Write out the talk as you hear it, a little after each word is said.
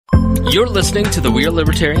You're listening to the We Are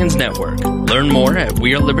Libertarians Network. Learn more at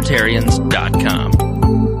wearelibertarians.com.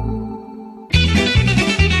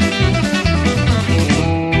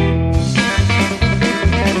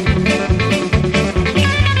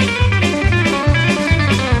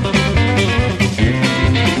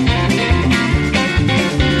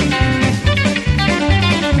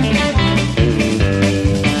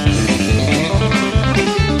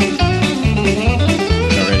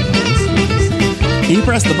 You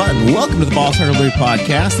press the button. Welcome to the Boss Hog of Liberty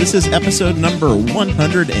podcast. This is episode number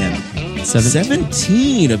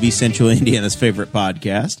 117 of East Central Indiana's favorite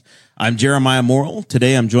podcast. I'm Jeremiah Morrell.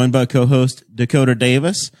 Today I'm joined by co-host Dakota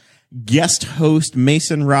Davis, guest host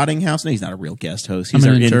Mason Rottinghaus. No, he's not a real guest host. He's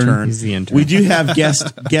our intern. He's the intern. We do have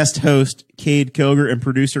guest host Kade Koger and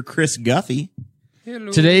producer Chris Guffey.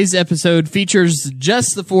 Hello. Today's episode features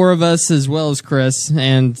just the four of us as well as Chris,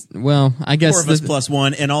 and, well, I guess... Four of us plus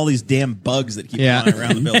one, and all these damn bugs that keep flying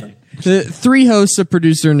around the building. The three hosts, a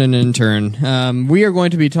producer, and an intern. We are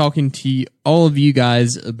going to be talking to all of you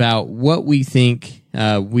guys about what we think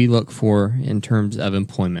we look for in terms of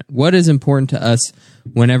employment. What is important to us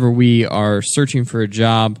whenever we are searching for a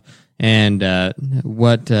job, and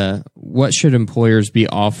what should employers be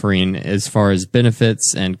offering as far as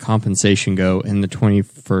benefits and compensation go in the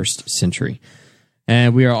 21st century.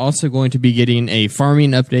 And we are also going to be getting a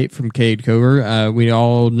farming update from Kade Koger. We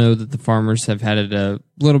all know that the farmers have had a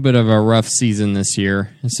little bit of a rough season this year,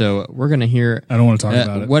 so we're going to hear. I don't want to talk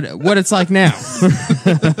about it. What it's like now.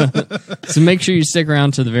 So make sure you stick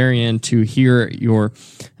around to the very end to hear your.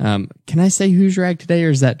 Can I say who's rag today,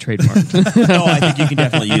 or is that trademarked? No, I think you can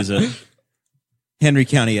definitely use it. Henry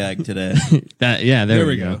County Ag today. There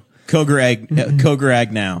we go. Koger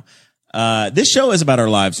Ag now. This show is about our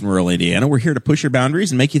lives in rural Indiana. We're here to push your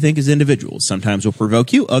boundaries and make you think as individuals. Sometimes we'll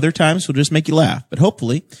provoke you. Other times we'll just make you laugh. But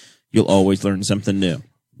hopefully you'll always learn something new.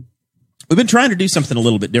 We've been trying to do something a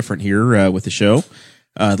little bit different here with the show.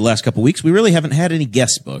 The last couple of weeks, we really haven't had any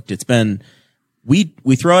guests booked. It's been, we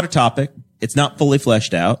throw out a topic. It's not fully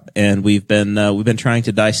fleshed out, and we've been trying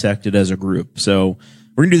to dissect it as a group. So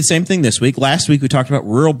we're gonna do the same thing this week. Last week we talked about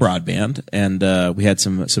rural broadband, and we had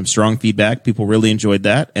some strong feedback. People really enjoyed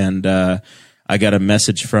that, and I got a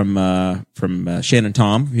message from Shannon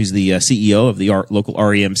Tom, who's the CEO of the local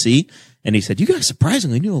REMC, and he said, "You guys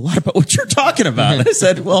surprisingly knew a lot about what you're talking about." And I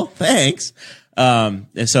said, "Well, thanks." And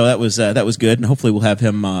so that was good, and hopefully we'll have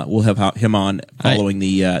him on following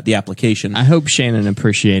the application. I hope Shannon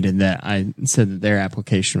appreciated that I said that their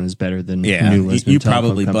application was better than New Lisbon. You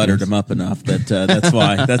probably buttered them up enough that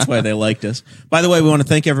that's why they liked us. By the way, we want to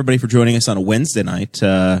thank everybody for joining us on a Wednesday night,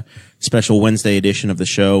 special Wednesday edition of the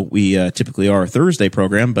show. We typically are a Thursday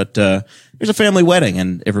program, but there's a family wedding,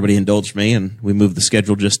 and everybody indulged me, and we moved the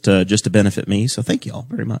schedule just to benefit me. So thank you all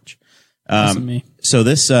very much. So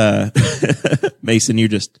this, Mason, you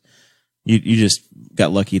just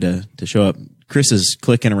got lucky to show up. Chris is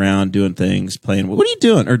clicking around, doing things, playing. What are you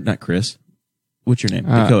doing? Or not Chris. What's your name?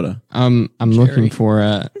 Dakota. I'm looking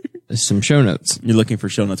for, some show notes. You're looking for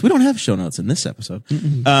show notes. We don't have show notes in this episode.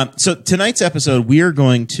 So tonight's episode, we're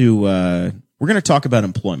going to talk about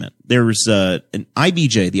employment. There's, an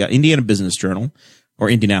IBJ, the Indiana Business Journal, or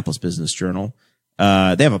Indianapolis Business Journal. They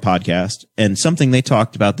have a podcast, and something they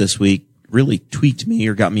talked about this week really tweaked me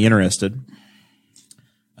or got me interested.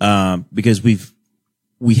 Because we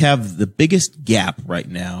have the biggest gap right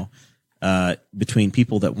now, between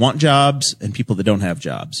people that want jobs and people that don't have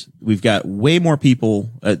jobs. We've got way more people,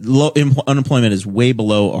 unemployment is way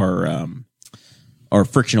below our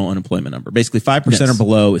frictional unemployment number. Basically 5% or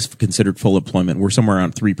below is considered full employment. We're somewhere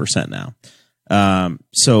around 3% now.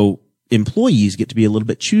 So employees get to be a little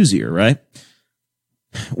bit choosier, right?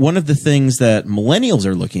 One of the things that millennials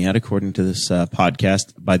are looking at, according to this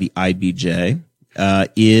podcast by the IBJ,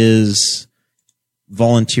 is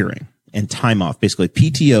volunteering and time off, basically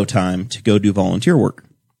PTO time to go do volunteer work.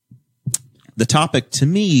 The topic, to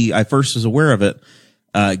me, I first was aware of it.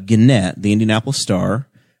 Gannett, the Indianapolis Star,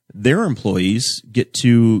 their employees get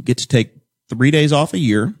to take 3 days off a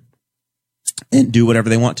year and do whatever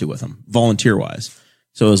they want to with them, volunteer-wise.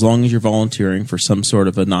 So as long as you're volunteering for some sort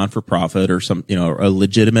of a non-for-profit or some, a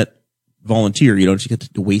legitimate volunteer, you don't just get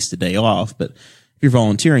to waste a day off. But if you're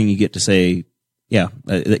volunteering, you get to say, yeah,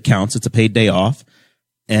 it counts. It's a paid day off.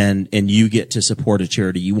 And you get to support a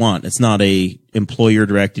charity you want. It's not a employer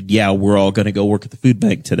directed, yeah, we're all going to go work at the food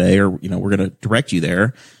bank today, or, we're going to direct you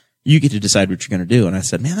there. You get to decide what you're going to do. And I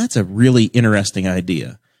said, man, that's a really interesting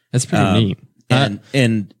idea. That's pretty neat.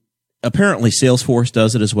 And apparently Salesforce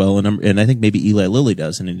does it as well. And I think maybe Eli Lilly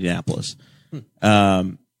does in Indianapolis.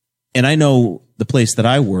 And I know the place that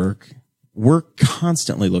I work, we're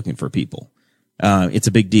constantly looking for people. It's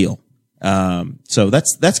a big deal. So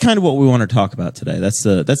that's kind of what we want to talk about today. That's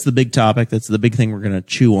the big topic. That's the big thing we're going to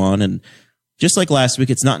chew on. And just like last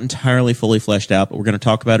week, it's not entirely fully fleshed out, but we're going to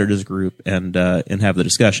talk about it as a group and have the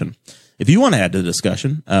discussion. If you want to add to the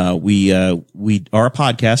discussion, we are a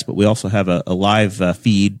podcast, but we also have a live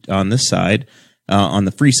feed on this side, on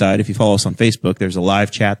the free side. If you follow us on Facebook, there's a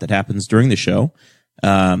live chat that happens during the show.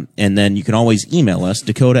 And then you can always email us,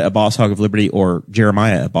 Dakota at Boss Hog of Liberty or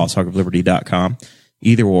Jeremiah at bosshogofliberty.com.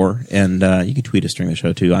 Either or, and you can tweet us during the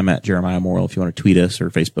show too. I'm at Jeremiah Morrell if you want to tweet us or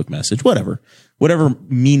Facebook message, whatever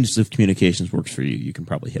means of communications works for you. You can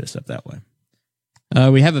probably hit us up that way.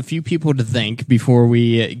 We have a few people to thank before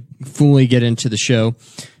we fully get into the show.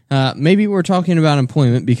 Maybe we're talking about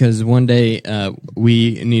employment because one day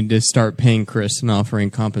we need to start paying Chris and offering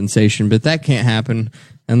compensation, but that can't happen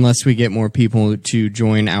unless we get more people to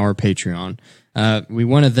join our Patreon. We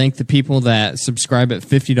want to thank the people that subscribe at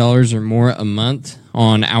 $50 or more a month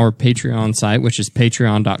on our Patreon site, which is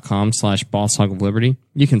patreon.com/Boss Hog of Liberty.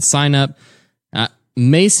 You can sign up.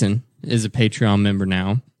 Mason is a Patreon member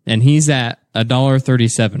now, and he's at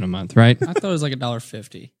 $1.37 a month, right? I thought it was like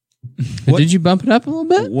 $1.50. Did you bump it up a little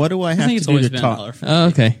bit? What do I have to do to talk? Oh,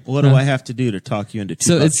 okay. What do I have to do to talk you into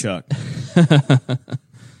Chuck?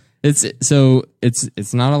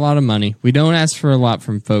 It's not a lot of money. We don't ask for a lot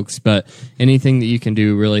from folks, but anything that you can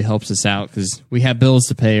do really helps us out because we have bills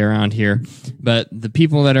to pay around here. But the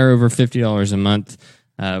people that are over $50 a month,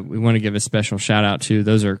 we want to give a special shout out to.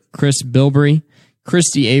 Those are Chris Bilberry,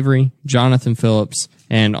 Christy Avery, Jonathan Phillips,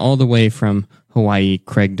 and all the way from Hawaii,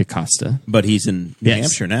 Craig DaCosta. But he's in New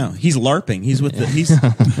Hampshire now. He's LARPing. He's with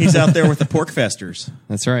he's out there with the pork festers.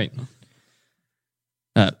 That's right.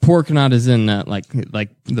 Pork not as in like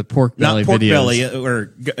the pork belly not pork videos. belly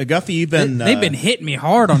or Guffey. You've been they've been hitting me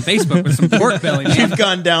hard on Facebook with some pork belly. Man. You've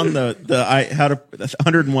gone down the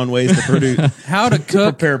 101 ways to produce how to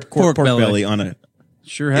cook prepare pork belly on a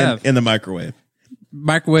sure have in the microwave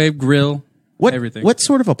grill. Everything. What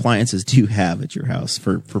sort of appliances do you have at your house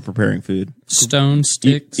for preparing food? Stone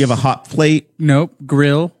sticks. You have a hot plate? Nope.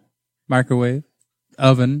 Grill, microwave,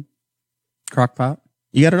 oven, crock pot.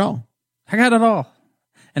 You got it all. I got it all.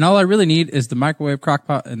 And all I really need is the microwave, crock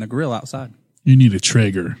pot, and the grill outside. You need a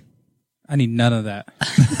Traeger. I need none of that.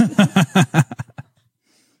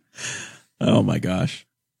 Oh my gosh.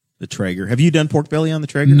 The Traeger. Have you done pork belly on the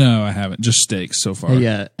Traeger? No, I haven't. Just steaks so far.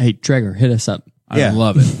 Hey, Traeger, hit us up. I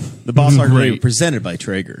love it. The Boss Hog of Liberty presented by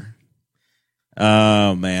Traeger.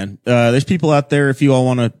 Oh man. There's people out there. If you all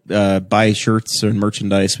want to buy shirts and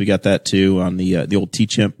merchandise, we got that too on the old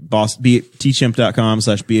T-Chimp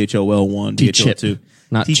tchimp.com/BHOL1 T-Chip.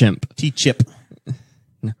 Not chimp. T-Chip.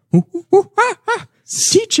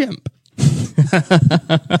 T-Chimp.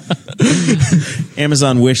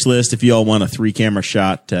 Amazon wish list. If you all want a 3-camera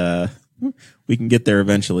shot, we can get there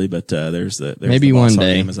eventually, but there's maybe the one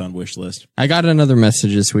day Amazon wish list. I got another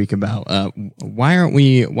message this week about why aren't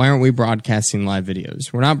we broadcasting live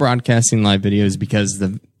videos? We're not broadcasting live videos because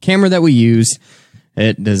the camera that we use,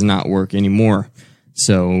 it does not work anymore.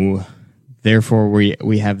 So therefore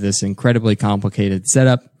we have this incredibly complicated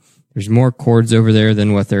setup. There's more cords over there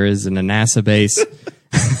than what there is in a NASA base.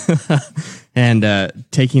 And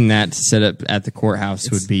taking that to set up at the courthouse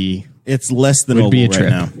would be less than mobile right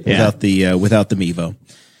now yeah. without the Mevo.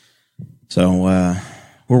 So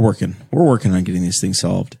we're working on getting these things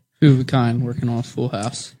solved. Two of a kind, working on a full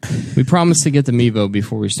house. We promise to get the Mevo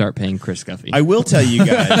before we start paying Chris Guffey. I will tell you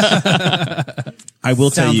guys.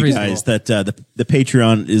 That the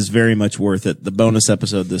Patreon is very much worth it. The bonus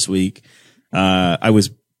episode this week, I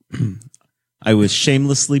was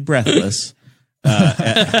shamelessly breathless.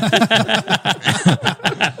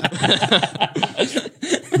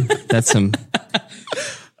 That's some.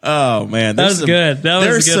 Oh man, that was good. That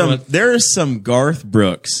was a good one. There's some Garth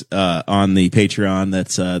Brooks on the Patreon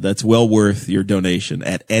that's well worth your donation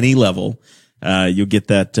at any level. You'll get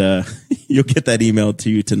that emailed to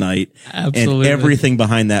you tonight. Absolutely. And everything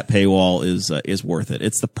behind that paywall is worth it.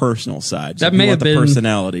 It's the personal side. So that may have been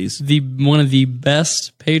personalities. One of the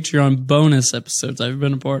best Patreon bonus episodes I've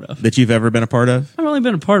been a part of. That you've ever been a part of? I've only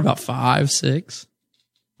been a part of about 5, 6.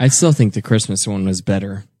 I still think the Christmas one was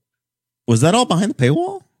better. Was that all behind the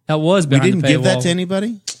paywall? That was behind We didn't the paywall. give that to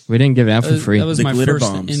anybody? We didn't give it out for free. That was The my glitter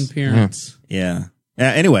first bombs. appearance. Yeah.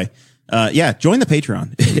 Anyway, join the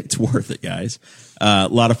Patreon. It's worth it, guys. A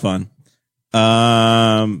lot of fun.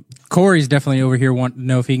 Corey's definitely over here wanting to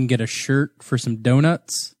know if he can get a shirt for some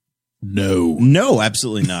donuts. No,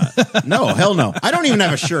 absolutely not. No, hell no. I don't even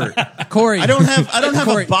have a shirt. Corey, I don't have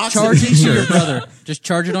Corey, a box charge of it to your t-shirts. brother. Just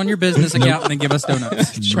charge it on your business account and then give us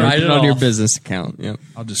donuts. Write it on your business account. Yep.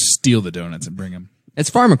 I'll just steal the donuts and bring them. It's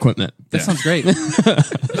farm equipment. That sounds great.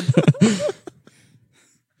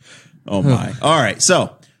 Oh my. All right.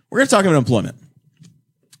 So we're going to talk about employment.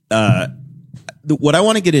 What I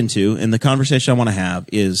want to get into and the conversation I want to have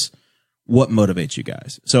is what motivates you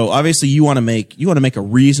guys. So obviously you want to make a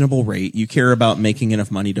reasonable rate. You care about making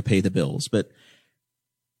enough money to pay the bills, but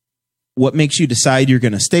what makes you decide you're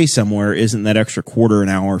going to stay somewhere isn't that extra quarter an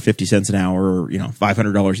hour, 50 cents an hour, or,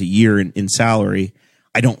 $500 a year in salary.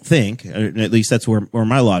 I don't think, at least that's where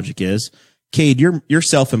my logic is. Kade, you're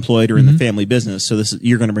self-employed or in the family business. So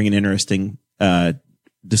you're going to bring an interesting,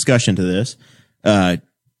 discussion to this.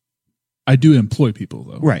 I do employ people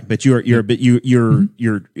though. Right. But you're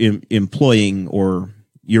employing, or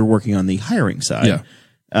you're working on the hiring side.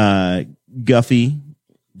 Yeah. Guffey,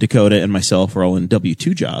 Dakota, and myself are all in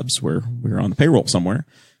W-2 jobs where we're on the payroll somewhere.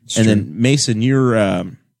 Then Mason,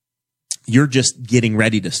 you're just getting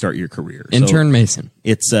ready to start your career. Intern so Mason.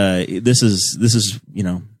 It's this is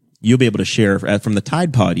you'll be able to share from the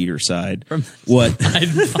Tide Pod eater side what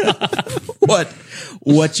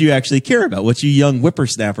you actually care about, what you young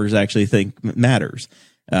whippersnappers actually think matters.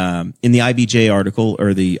 In the IBJ article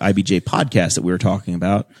or the IBJ podcast that we were talking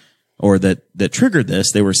about, or that triggered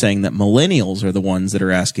this, they were saying that millennials are the ones that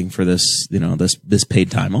are asking for this, this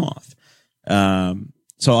paid time off.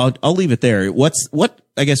 So I'll leave it there. What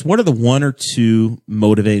are the one or two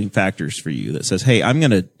motivating factors for you that says, hey,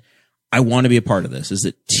 I want to be a part of this? Is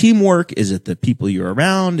it teamwork? Is it the people you're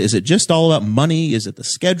around? Is it just all about money? Is it the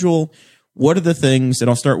schedule? What are the things, and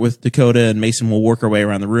I'll start with Dakota and Mason, we'll work our way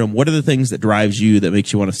around the room. What are the things that drives you that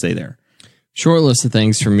makes you want to stay there? Short list of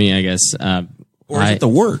things for me, I guess. Or is it the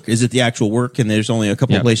work? Is it the actual work? And there's only a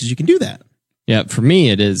couple of places you can do that. Yeah, for me,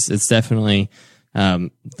 it is. It's definitely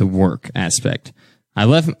the work aspect. I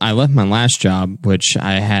left my last job, which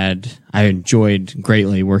I enjoyed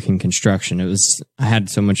greatly, working construction. I had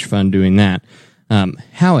so much fun doing that.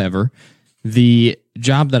 However, the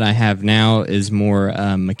job that I have now is more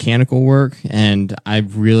mechanical work, and I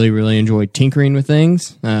really, really enjoy tinkering with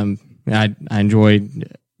things. I enjoy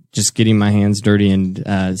just getting my hands dirty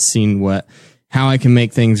and seeing how I can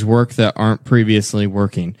make things work that aren't previously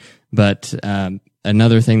working. But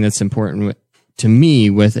another thing that's important to me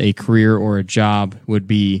with a career or a job would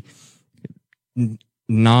be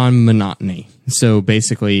non-monotony. So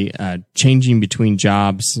basically, changing between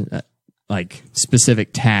jobs, like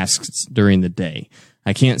specific tasks during the day.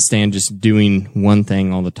 I can't stand just doing one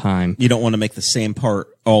thing all the time. You don't want to make the same part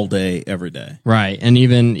all day, every day. Right. And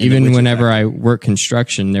even whenever I work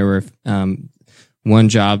construction, there were one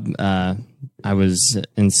job I was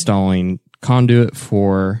installing conduit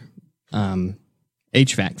for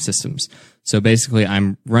HVAC systems. So basically,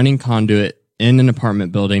 I'm running conduit in an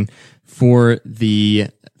apartment building for the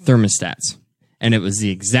thermostats. And it was the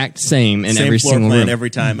exact same in every single room. Every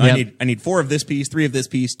time. Yep. I need 4 of this piece, 3 of this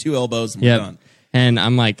piece, 2 elbows, and we're done. And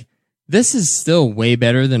I'm like, this is still way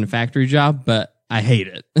better than a factory job, but I hate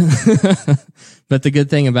it. But the good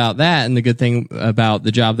thing about that, and the good thing about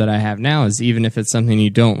the job that I have now, is even if it's something you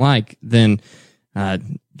don't like, then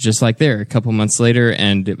just like there, a couple months later,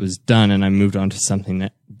 and it was done, and I moved on to something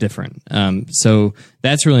different. So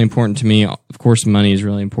that's really important to me. Of course, money is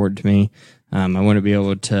really important to me. I want to be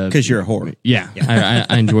able to... Because you're a whore. Yeah.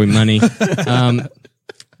 I enjoy money.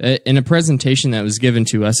 In a presentation that was given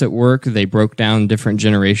to us at work, they broke down different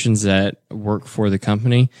generations that work for the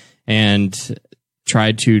company and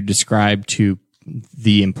tried to describe to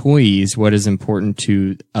the employees what is important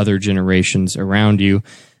to other generations around you.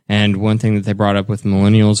 And one thing that they brought up with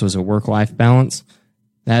millennials was a work-life balance.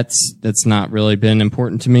 That's not really been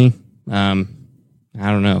important to me. I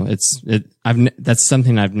don't know. That's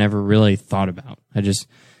something I've never really thought about.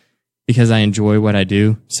 Because I enjoy what I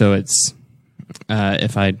do. So it's,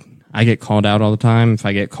 if I get called out all the time, if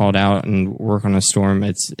I get called out and work on a storm,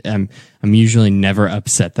 I'm usually never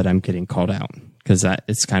upset that I'm getting called out, because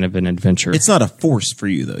it's kind of an adventure. It's not a force for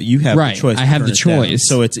you though. You have the choice. I have the choice.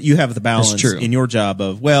 So you have the balance in your job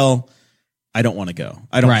of, I don't want to go.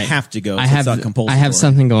 I don't have to go. So it's not compulsory. I have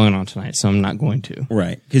something going on tonight, so I'm not going to.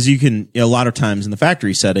 Right. Because you can, a lot of times in the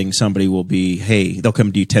factory setting, somebody will be, hey, they'll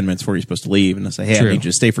come to you 10 minutes before you're supposed to leave, and they'll say, hey, I need you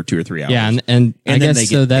to stay for 2 or 3 hours. Yeah, and I guess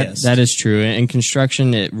so that is true. In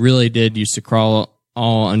construction, it really did used to crawl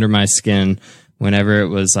all under my skin whenever it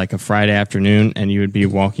was like a Friday afternoon, and you would be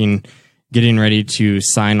getting ready to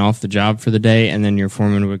sign off the job for the day, and then your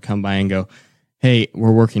foreman would come by and go, hey,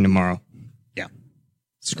 we're working tomorrow.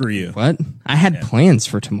 Screw you. What? I had plans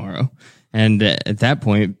for tomorrow. And at that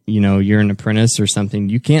point, you're an apprentice or something.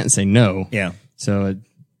 You can't say no. Yeah. So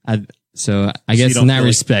I guess in that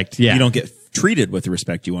respect, you don't get treated with the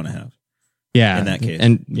respect you want to have. Yeah. In that case.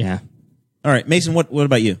 And yeah. All right, Mason, what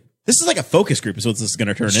about you? This is like a focus group is what this is going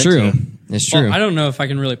to turn It's into. true. It's true. Well, I don't know if I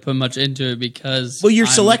can really put much into it because Well, you're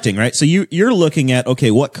selecting, right? So you're looking at,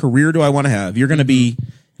 okay, what career do I want to have? You're going to be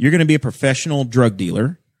a professional drug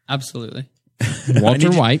dealer. Absolutely.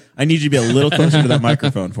 Walter White. I need you to be a little closer to that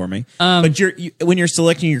microphone for me. But when you're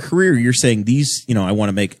selecting your career, you're saying these, I want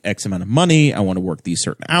to make X amount of money. I want to work these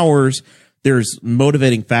certain hours. There's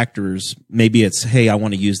motivating factors. Maybe it's, hey, I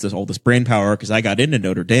want to use all this brain power because I got into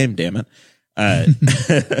Notre Dame, damn it. But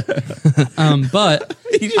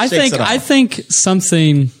I think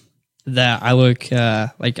something that I look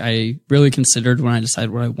like I really considered when I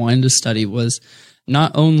decided what I wanted to study was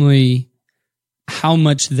not only how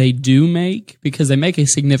much they do make, because they make a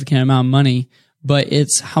significant amount of money, but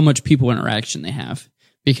it's how much people interaction they have.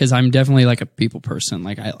 Because I'm definitely like a people person.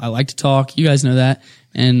 Like I like to talk. You guys know that,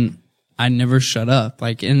 and I never shut up.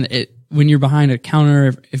 Like when you're behind a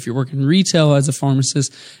counter, if you're working retail as a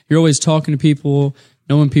pharmacist, you're always talking to people,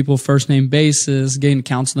 knowing people first name basis, getting to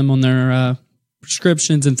counsel them on their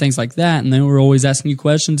prescriptions and things like that. And they were always asking you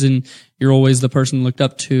questions, and you're always the person looked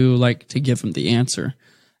up to, like, to give them the answer.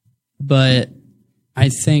 But I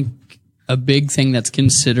think a big thing that's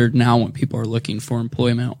considered now when people are looking for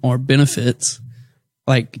employment or benefits,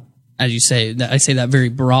 like, as you say, I say that very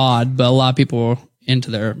broad, but a lot of people are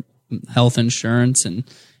into their health insurance and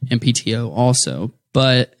PTO also.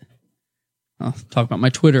 But I'll talk about my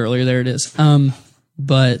Twitter earlier. There it is.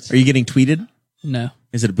 But are you getting tweeted? No.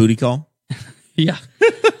 Is it a booty call? Yeah.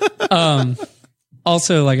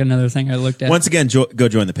 Also, like, another thing I looked at. Once again, go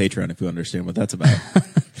join the Patreon if you understand what that's about.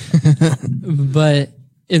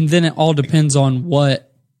 And then it all depends on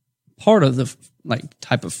what part of the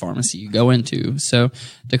type of pharmacy you go into. So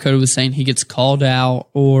Dakota was saying he gets called out,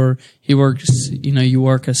 or he works, you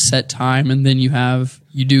work a set time, and then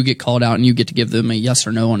you do get called out, and you get to give them a yes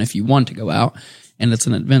or no on if you want to go out. And it's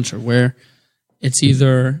an adventure where it's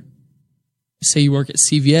either, say you work at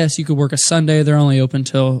CVS, you could work a Sunday. They're only open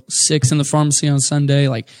till 6 in the pharmacy on Sunday,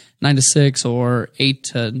 like 9 to 6 or 8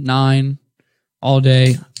 to 9 all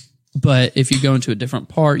day. But if you go into a different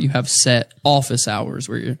part, you have set office hours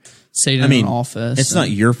where you're staying in an office. It's not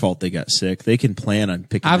your fault they got sick. They can plan on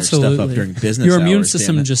picking Absolutely. their stuff up during business Your hours. immune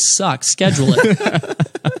system just sucks. Schedule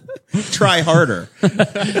it. Try harder.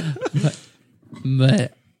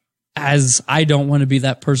 But as I don't want to be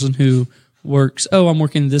that person who works, I'm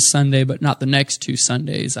working this Sunday, but not the next 2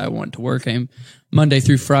 Sundays. I want to work a Monday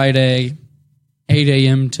through Friday, 8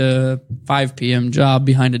 a.m. to 5 p.m. job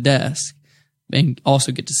behind a desk, and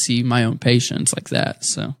also get to see my own patients like that.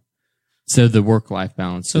 So the work-life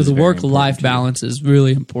balance. So the work-life balance is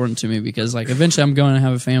really important to me, because, like, eventually I'm going to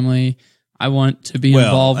have a family. I want to be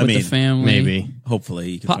involved with the family. Maybe.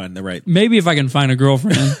 Hopefully you can find the right. Maybe if I can find a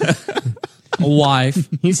girlfriend, a wife.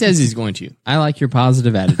 He says he's going to. I like your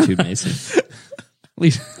positive attitude, Mason. At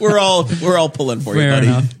least We're all pulling for you, fair buddy.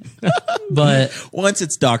 enough. But Once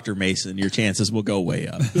it's Dr. Mason, your chances will go way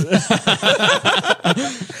up.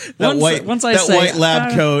 once I say white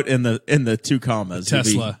lab coat and the 2 commas.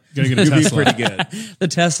 Tesla. Gotta get a You'll be Tesla. pretty good. the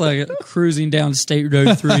Tesla cruising down State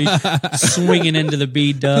Road 3, swinging into the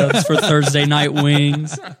B-dubs for Thursday night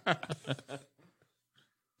wings.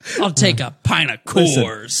 I'll take a pint of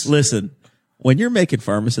Coors. Listen, when you're making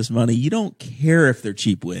pharmacist money, you don't care if they're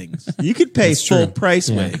cheap wings. You could pay full price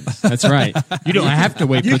wings. That's right. You don't have to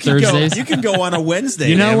wait for Thursdays. You can go on a Wednesday.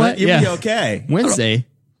 You know damn what? it. You'll Yeah. be okay. Wednesday,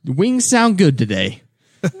 the wings sound good today.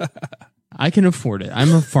 I can afford it.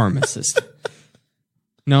 I'm a pharmacist.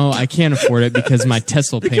 No, I can't afford it because my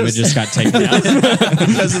Tesla payment just got taken out.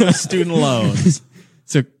 Because of the student loans.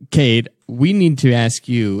 So, Kade, we need to ask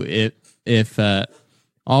you if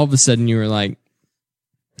all of a sudden you were like,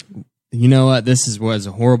 you know what, this was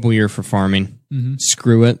a horrible year for farming. Mm-hmm.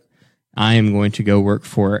 Screw it. I am going to go work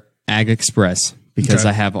for Ag Express because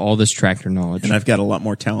I have all this tractor knowledge. And I've got a lot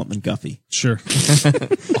more talent than Guffey. Sure.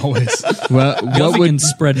 Always. Well, Guffey can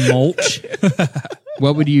spread mulch.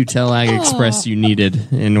 what would you tell Ag Express you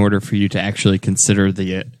needed in order for you to actually consider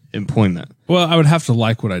the employment? Well, I would have to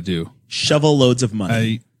like what I do. Shovel loads of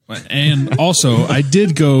money. And also, I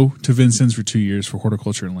did go to Vincennes for 2 years for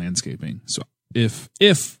horticulture and landscaping. So if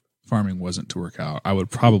farming wasn't to work out, I would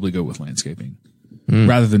probably go with landscaping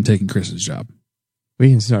rather than taking Chris's job. We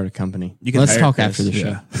can start a company. Let's talk after the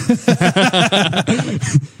show.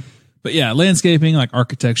 But yeah, landscaping, like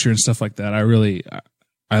architecture and stuff like that.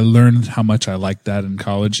 I learned how much I liked that in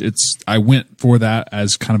college. I went for that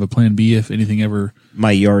as kind of a plan B if anything ever.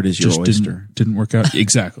 My yard is your just oyster. didn't work out.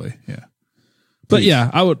 Exactly. Yeah. But yeah,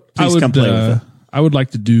 I would come play with it. I would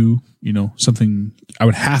like to do, something. I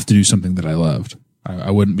would have to do something that I loved. I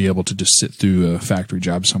wouldn't be able to just sit through a factory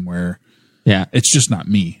job somewhere. Yeah. It's just not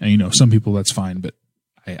me. And, some people that's fine, but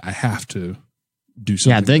I have to do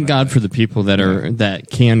something. Yeah, thank God for the people that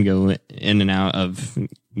can go in and out of,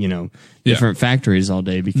 different factories all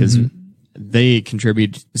day, because they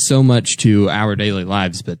contribute so much to our daily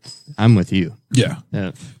lives. But I'm with you. Yeah.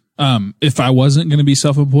 If I wasn't going to be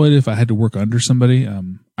self-employed, if I had to work under somebody,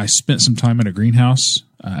 I spent some time in a greenhouse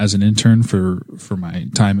as an intern for my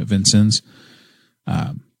time at Vincennes.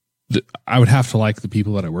 I would have to like the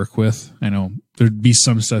people that I work with. I know there'd be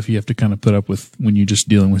some stuff you have to kind of put up with when you're just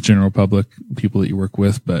dealing with general public people that you work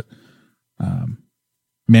with, but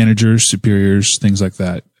managers, superiors, things like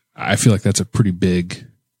that, I feel like that's a pretty big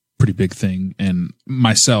thing. And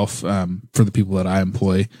myself, for the people that I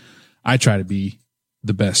employ, I try to be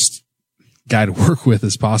the best guy to work with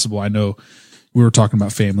as possible. I know we were talking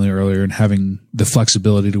about family earlier and having the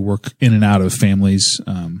flexibility to work in and out of families.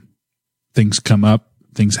 Things come up,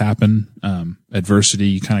 things happen, adversity,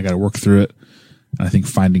 you kind of got to work through it. And I think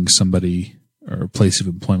finding somebody or a place of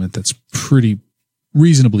employment that's pretty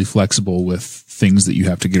reasonably flexible with things that you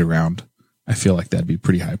have to get around, I feel like that'd be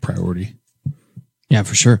pretty high priority. Yeah,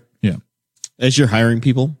 for sure. Yeah. As you're hiring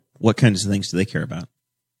people, what kinds of things do they care about?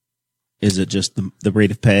 Is it just the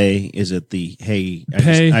rate of pay? Is it the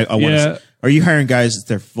are you hiring guys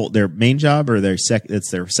at their main job, or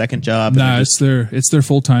it's their second job? No, it's their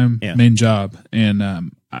full-time main job.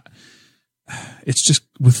 And it's just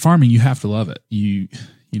with farming, you have to love it.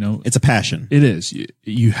 It's a passion. It is.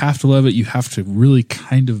 You have to love it. You have to really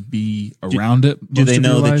kind of be around it. Do they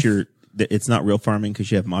know that it's not real farming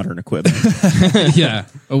because you have modern equipment? Yeah.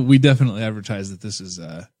 We definitely advertise that this is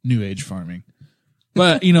new age farming.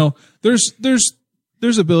 But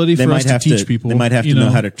there's ability for us to teach people. They might have to know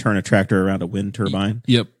how to turn a tractor around a wind turbine.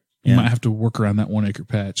 Yep. You might have to work around that 1 acre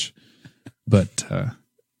patch. But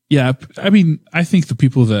I mean, I think the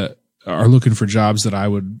people that are looking for jobs that I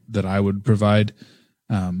would provide,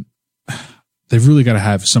 they've really got to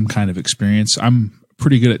have some kind of experience. I'm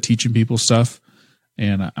pretty good at teaching people stuff,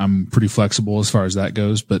 and I'm pretty flexible as far as that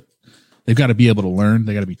goes, but they've got to be able to learn.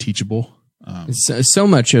 They got to be teachable. So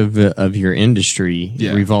much of your industry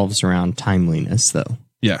revolves around timeliness, though.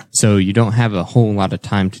 Yeah. So you don't have a whole lot of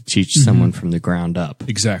time to teach someone from the ground up.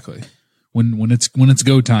 Exactly. When it's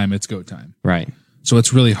go time, it's go time. Right. So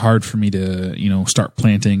it's really hard for me to, start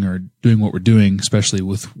planting or doing what we're doing, especially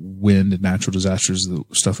with wind and natural disasters, the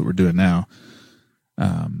stuff that we're doing now.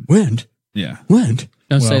 Wind? Yeah. Wind?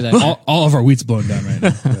 Don't say that. All of our wheat's blowing down right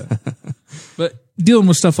now. But dealing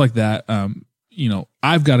with stuff like that,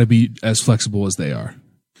 I've got to be as flexible as they are.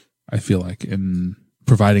 I feel like in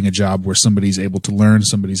providing a job where somebody's able to learn,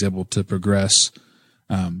 somebody's able to progress,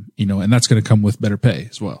 and that's going to come with better pay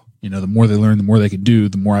as well. The more they learn, the more they can do,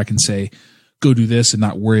 the more I can say, go do this and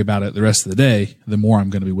not worry about it the rest of the day, the more I'm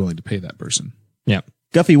going to be willing to pay that person. Yeah.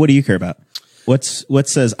 Guffey, what do you care about? What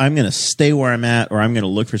says I'm going to stay where I'm at, or I'm going to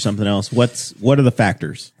look for something else? What are the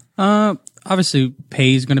factors? Obviously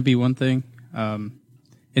pay is going to be one thing.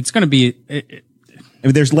 It's going to be, I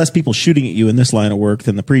mean, there's less people shooting at you in this line of work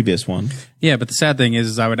than the previous one. Yeah, but the sad thing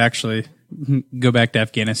is I would actually go back to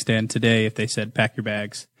Afghanistan today if they said pack your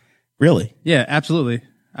bags. Really? Yeah, absolutely.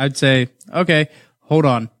 I'd say, okay, hold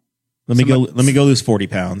on. Let me go lose 40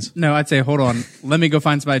 pounds. No, I'd say, hold on. Let me go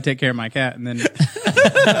find somebody to take care of my cat, and then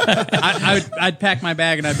I'd pack my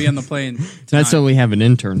bag and I'd be on the plane tonight. That's what we have an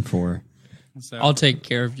intern for. So. I'll take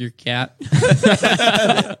care of your cat.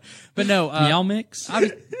 But no, meow mix.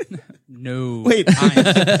 No, wait,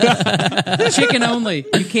 chicken only.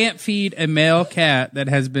 You can't feed a male cat that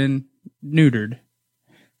has been neutered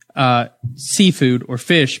seafood or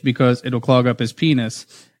fish because it'll clog up his penis,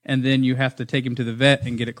 and then you have to take him to the vet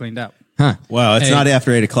and get it cleaned out. Huh? Wow, it's not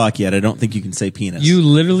after 8 o'clock yet. I don't think you can say penis. You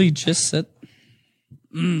literally just said.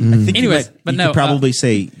 I think Anyways, you could probably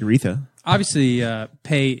say urethra. Obviously,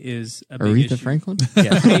 pay is a big Aretha issue. Franklin?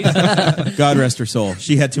 Yeah. God rest her soul.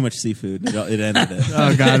 She had too much seafood. It ended it.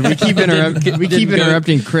 Oh God, we keep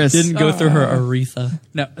interrupting Chris. Didn't go through her Aretha.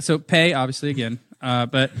 No, so pay obviously again,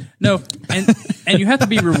 but no, and you have to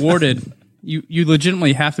be rewarded. You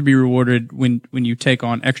legitimately have to be rewarded when you take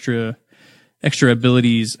on extra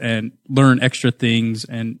abilities and learn extra things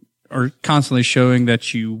and are constantly showing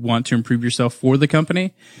that you want to improve yourself for the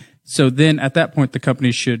company. So then at that point, the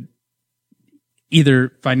company should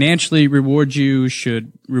either financially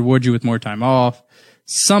should reward you with more time off,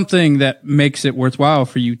 something that makes it worthwhile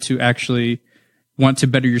for you to actually want to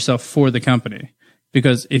better yourself for the company.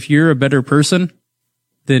 Because if you're a better person,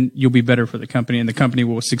 then you'll be better for the company and the company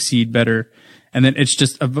will succeed better. And then it's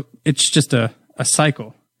just a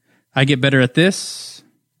cycle. I get better at this,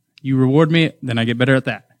 you reward me, then I get better at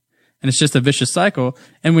that. and it's just a vicious cycle.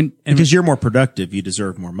 Because you're more productive, you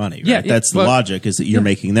deserve more money. Right? Yeah, That's the logic, is that you're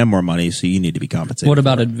making them more money, so you need to be compensated. What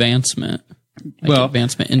about advancement?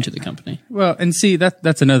 Advancement into the company. Well, and see,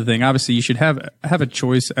 that's another thing. Obviously, you should have a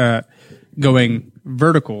choice at going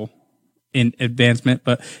vertical in advancement,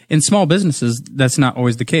 but in small businesses, that's not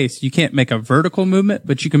always the case. You can't make a vertical movement,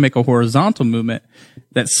 but you can make a horizontal movement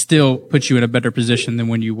that still puts you in a better position than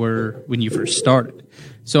when you first started.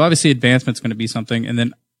 So obviously, advancement's going to be something, and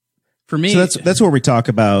then for me, so that's where we talk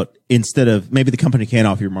about, instead of maybe the company can't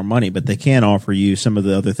offer you more money, but they can offer you some of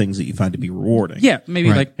the other things that you find to be rewarding. Yeah,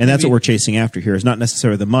 maybe like, and that's what we're chasing after here, is not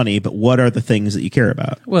necessarily the money, but what are the things that you care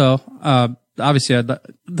about? Well, obviously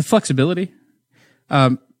the flexibility.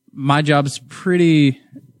 My job is pretty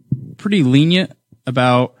lenient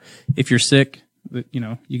about if you're sick, you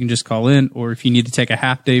can just call in, or if you need to take a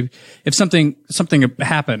half day, if something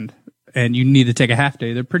happened and you need to take a half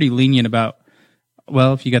day, they're pretty lenient about,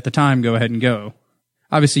 well, if you got the time, go ahead and go.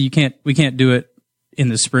 Obviously, we can't do it in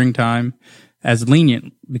the springtime as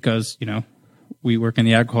lenient because, we work in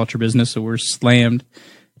the agriculture business, so we're slammed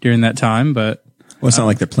during that time, but. Well, it's not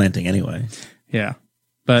like they're planting anyway. Yeah.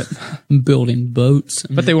 But. Building boats.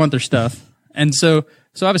 But they want their stuff. And so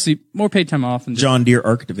obviously more paid time off and John Deere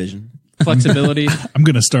Arc Division. Flexibility. I'm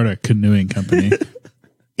going to start a canoeing company.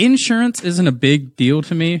 Insurance isn't a big deal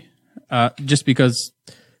to me, just because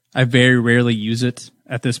I very rarely use it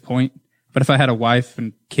at this point. But if I had a wife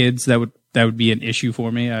and kids, that would be an issue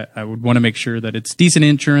for me. I would want to make sure that it's decent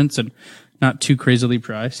insurance and not too crazily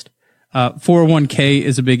priced. 401k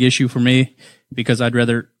is a big issue for me because I'd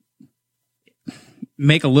rather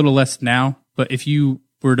make a little less now. But if you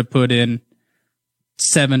were to put in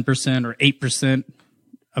 7% or 8%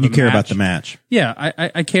 of you care match, about the match. Yeah,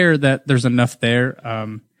 I care that there's enough there.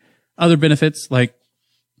 Other benefits like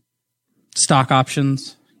stock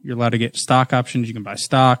options. You're allowed to get stock options. You can buy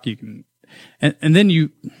stock. You can, and then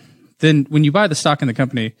when you buy the stock in the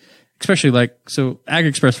company, especially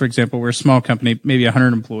AgExpress, for example, we're a small company, maybe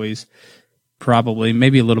 100 employees, probably,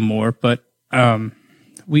 maybe a little more, but,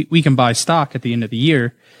 we can buy stock at the end of the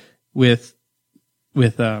year with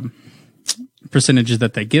percentages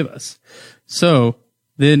that they give us. So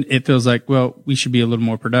then it feels like, well, we should be a little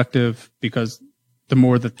more productive because the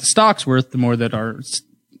more that the stock's worth, the more that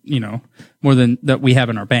more than that we have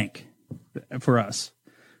in our bank for us.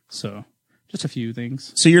 So just a few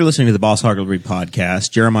things. So you're listening to the Boss Hog of Liberty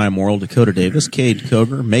podcast. Jeremiah Morrell, Dakota Davis, Kade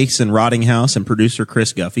Koger, Mason Rottinghaus, and producer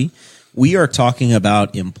Chris Guffey. We are talking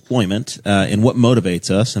about employment and what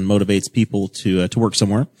motivates us and motivates people to work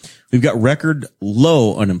somewhere. We've got record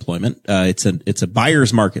low unemployment. It's a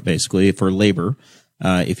buyer's market basically for labor.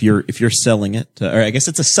 If you're selling it, or I guess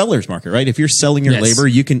it's a seller's market, right? If you're selling your labor,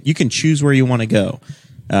 you can choose where you want to go.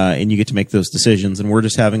 And you get to make those decisions. And we're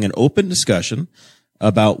just having an open discussion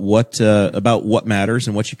about what matters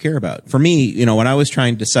and what you care about. For me, when I was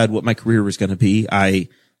trying to decide what my career was going to be,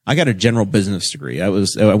 I got a general business degree. I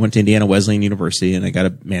went to Indiana Wesleyan University and I got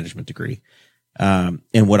a management degree. And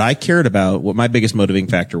what I cared about, what my biggest motivating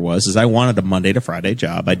factor was I wanted a Monday to Friday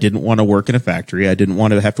job. I didn't want to work in a factory. I didn't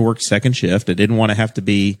want to have to work second shift. I didn't want to have to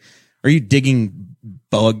be, are you digging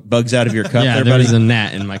bugs out of your cup? Yeah, there's a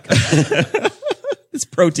gnat in my cup. It's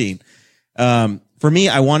protein. For me,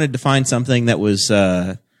 I wanted to find something that was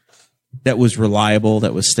reliable,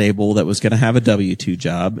 that was stable, that was going to have a W-2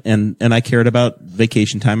 job. And I cared about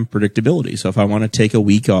vacation time and predictability. So if I want to take a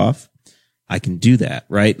week off, I can do that,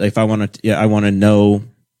 right? If I want to, I want to know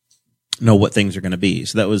what things are going to be.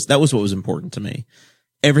 So that was what was important to me.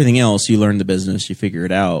 Everything else, you learn the business, you figure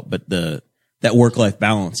it out. But that work-life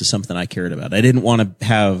balance is something I cared about. I wanted to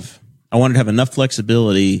have enough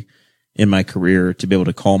flexibility in my career to be able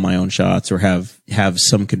to call my own shots or have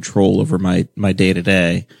some control over my day to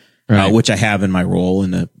day, which I have in my role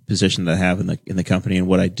in the position that I have in the company and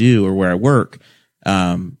what I do or where I work.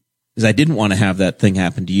 Is I didn't want to have that thing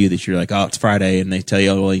happen to you that you're like, oh, it's Friday and they tell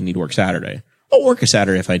you, oh, well, you need to work Saturday. I'll work a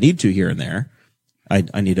Saturday if I need to here and there.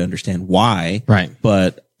 I need to understand why. Right.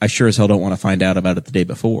 But I sure as hell don't want to find out about it the day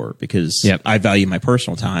before because I value my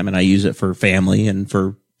personal time and I use it for family and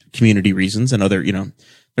for community reasons and other,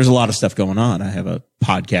 there's a lot of stuff going on. I have a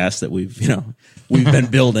podcast that we've been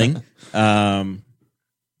building.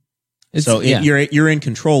 You're in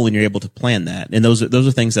control and you're able to plan that. And those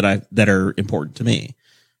are things that are important to me.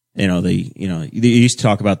 They used to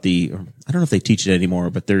talk about I don't know if they teach it anymore,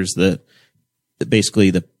 but there's basically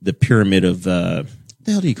the pyramid of, what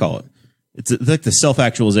the hell do you call it? It's like the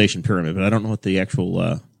self-actualization pyramid, but I don't know what the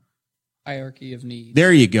actual, Hierarchy of needs.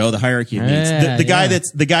 There you go. The hierarchy of needs.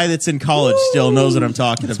 The guy that's in college still knows what I'm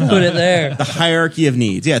talking about. Put it there. The hierarchy of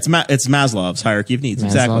needs. Yeah, it's Maslow's hierarchy of needs.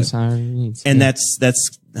 Maslow's Exactly. hierarchy of needs. And that's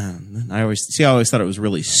I always thought it was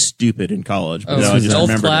really stupid in college. But I just Old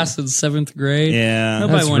remembered class it. in 7th grade. Yeah.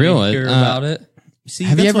 Nobody That's wanted real. to hear about it. See,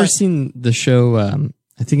 Have you that's ever why- seen the show?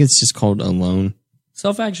 I think it's just called Alone.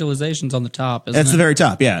 Self-actualization's on the top, isn't That's it? the very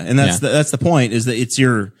top, yeah. And that's the point is that it's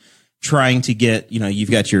your trying to get, you've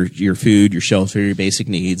got your food, your shelter, your basic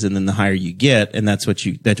needs, and then the higher you get, and that's what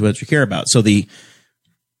you care about. So the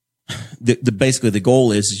basically the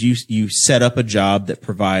goal is you set up a job that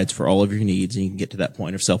provides for all of your needs, and you can get to that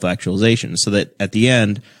point of self-actualization so that at the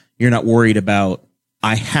end you're not worried about,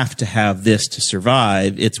 I have to have this to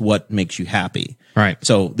survive. It's what makes you happy. Right.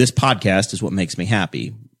 So this podcast is what makes me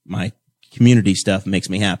happy. My community stuff makes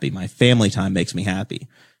me happy. My family time makes me happy.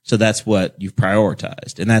 So that's what you've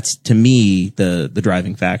prioritized. And that's, to me, the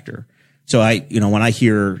driving factor. So when I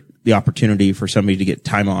hear the opportunity for somebody to get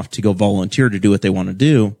time off to go volunteer to do what they want to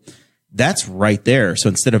do, that's right there. So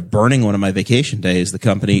instead of burning one of my vacation days, the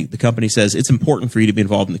company says, it's important for you to be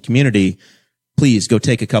involved in the community. Please go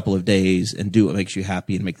take a couple of days and do what makes you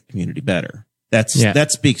happy and make the community better. That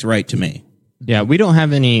speaks right to me. Yeah, we don't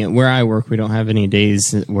have any, where I work, we don't have any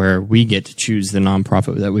days where we get to choose the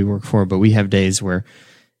nonprofit that we work for, but we have days where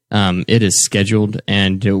it is scheduled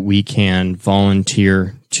and we can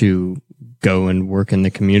volunteer to go and work in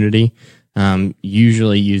the community,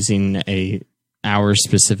 usually using our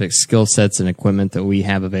specific skill sets and equipment that we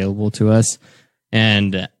have available to us.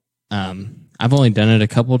 And I've only done it a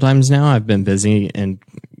couple of times now. I've been busy and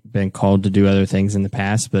been called to do other things in the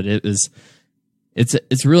past, but it's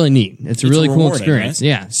really neat. It's a really cool experience. Right?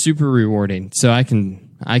 Yeah, super rewarding. So I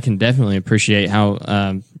can definitely appreciate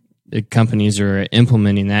how the companies are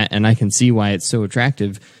implementing that, and I can see why it's so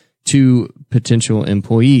attractive to potential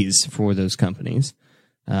employees for those companies.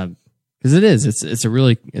 Because it is. It's a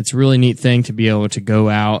really neat thing to be able to go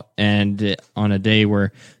out and on a day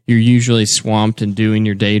where you're usually swamped and doing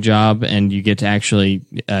your day job, and you get to actually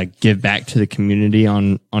give back to the community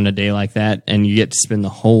on a day like that, and you get to spend the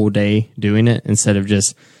whole day doing it instead of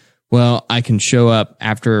just, well, I can show up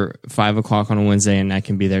after 5:00 on a Wednesday and I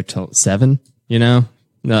can be there till 7.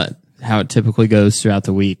 Not how it typically goes throughout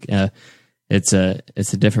the week. It's a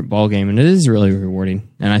different ball game, and it is really rewarding,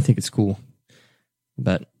 and I think it's cool.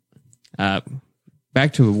 But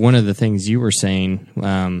back to one of the things you were saying,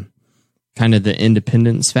 kind of the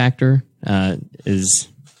independence factor is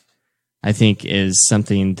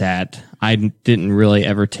something that I didn't really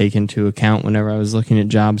ever take into account whenever I was looking at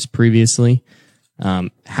jobs previously.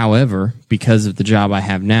 However, because of the job I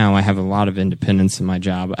have now, I have a lot of independence in my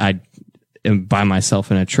job. I am by myself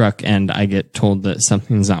in a truck, and I get told that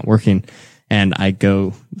something's not working, and I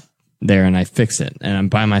go there and I fix it, and I'm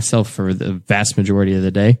by myself for the vast majority of the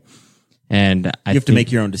day. And you have to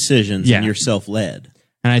make your own decisions, and you're self-led.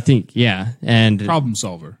 And I think, and problem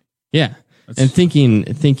solver. Yeah. And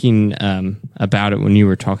thinking about it when you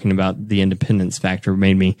were talking about the independence factor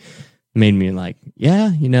made me like,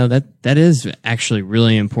 that is actually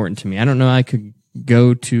really important to me. I don't know, I could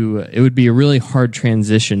it would be a really hard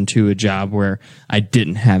transition to a job where I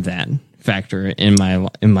didn't have that factor in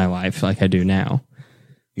my life like I do now.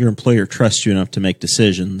 Your employer trusts you enough to make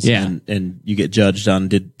decisions, and you get judged on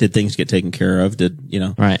did things get taken care of?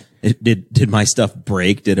 Right? Did my stuff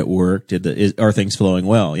break? Did it work? Are things flowing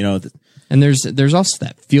well? And there's also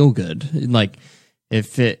that feel good, like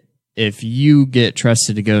if you get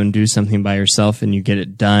trusted to go and do something by yourself and you get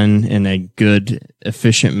it done in a good,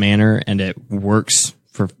 efficient manner, and it works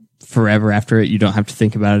for forever after it, you don't have to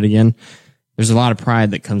think about it again. There's a lot of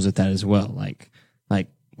pride that comes with that as well. Like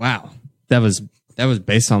wow, that was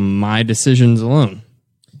based on my decisions alone.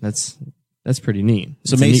 That's pretty neat.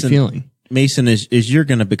 So it's Mason, a neat feeling. Mason, is you're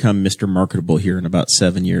going to become Mr. Marketable here in about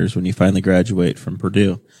 7 years when you finally graduate from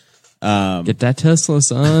Purdue. Get that Tesla,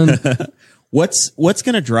 son. What's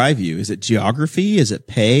going to drive you? Is it geography? Is it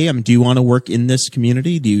pay? I mean, do you want to work in this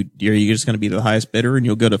community? Are you just going to be the highest bidder and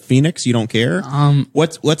you'll go to Phoenix? You don't care?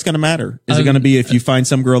 What's going to matter? Is it going to be if you find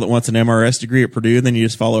some girl that wants an MRS degree at Purdue, then you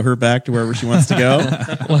just follow her back to wherever she wants to go?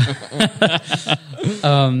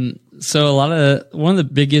 So one of the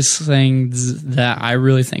biggest things that I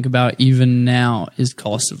really think about even now is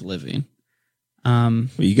cost of living. Well,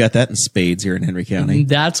 you got that in spades here in Henry County.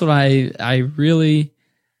 That's what I really.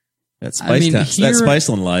 That's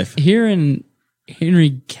Spiceland life. Here in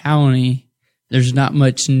Henry County, there's not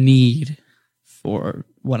much need for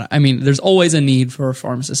there's always a need for a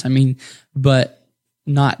pharmacist. But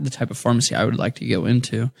not the type of pharmacy I would like to go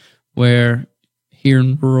into. Where here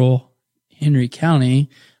in rural Henry County,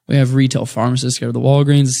 We have retail pharmacists. Go to the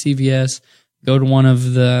Walgreens, the CVS, go to one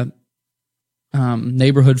of the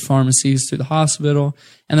neighborhood pharmacies through the hospital,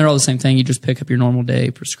 and they're all the same thing. You just pick up your normal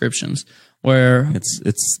day prescriptions. Where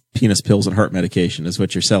it's penis pills and heart medication is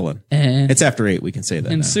what you're selling. And it's after 8. We can say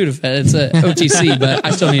that. And Sudafed. It's a OTC, but I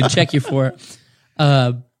still need to check you for it.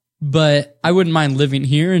 But I wouldn't mind living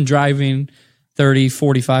here and driving 30,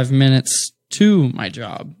 45 minutes to my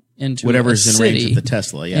job into whatever's in city, range of the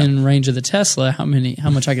Tesla. Yeah, in range of the Tesla. How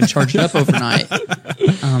much I can charge it up overnight,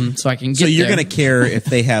 so I can get. So you're there. going to care if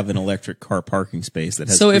they have an electric car parking space that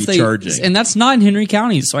has free charging, and that's not in Henry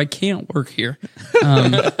County, so I can't work here.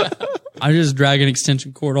 I just drag an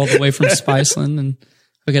extension cord all the way from Spiceland and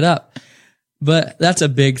hook it up. But that's a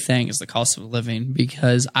big thing, is the cost of living,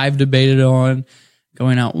 because I've debated on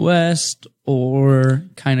going out west or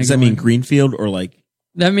kind of. Does that mean Greenfield or like?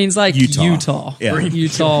 That means like Utah, Yeah.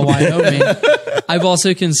 Utah, Wyoming. I've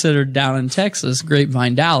also considered down in Texas,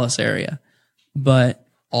 Grapevine, Dallas area, but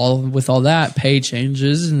with all that, pay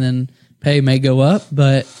changes, and then pay may go up.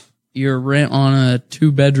 But your rent on a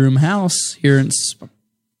 2-bedroom house here in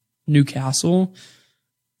Newcastle,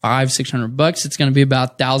 $500-$600, it's going to be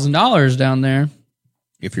about $1,000 down there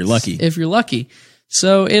if you're lucky.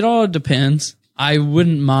 So it all depends. I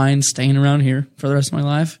wouldn't mind staying around here for the rest of my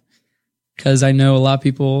life, because I know a lot of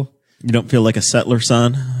people. You don't feel like a settler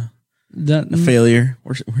son, a failure.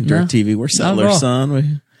 We're Dirt TV. We're settler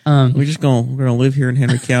son. We're just we're gonna live here in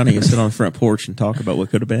Henry County and sit on the front porch and talk about what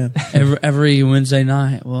could have been. Every Wednesday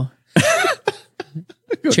night, well,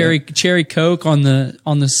 cherry Coke on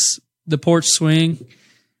the porch swing.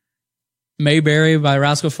 Mayberry by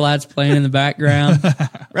Rascal Flatts playing in the background.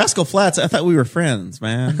 Rascal Flatts, I thought we were friends,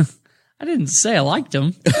 man. I didn't say I liked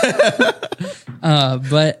him.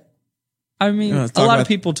 But I mean, a lot of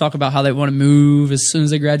people talk about how they want to move as soon as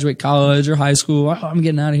they graduate college or high school. Oh, I'm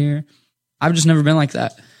getting out of here. I've just never been like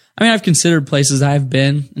that. I mean, I've considered places I've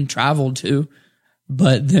been and traveled to,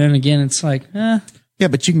 but then again, it's like, Yeah,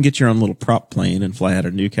 but you can get your own little prop plane and fly out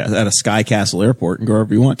of Newcastle, out of Sky Castle Airport, and go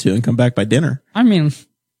wherever you want to, and come back by dinner. I mean,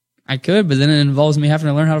 I could, but then it involves me having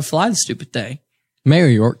to learn how to fly the stupid thing. Mayor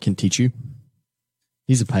York can teach you.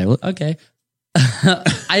 He's a pilot. Okay.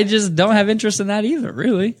 I just don't have interest in that either,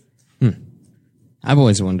 really. I've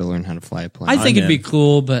always wanted to learn how to fly a plane. I think it'd be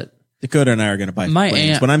cool, but Dakota and I are going to buy My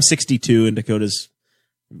planes. aunt- When I'm 62 and Dakota's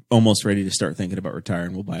almost ready to start thinking about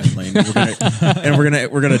retiring, we'll buy a plane.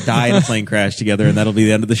 We're gonna die in a plane crash together, and that'll be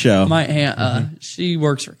the end of the show. my aunt, she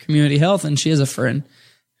works for community health, and she has a friend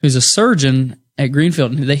who's a surgeon at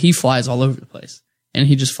Greenfield, and he flies all over the place. And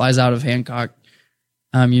he just flies out of Hancock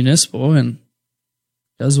Municipal and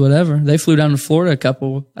does whatever. They flew down to Florida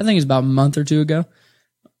I think it's about a month or two ago.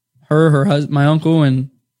 Her husband, my uncle,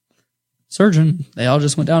 and surgeon, they all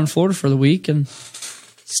just went down to Florida for the week and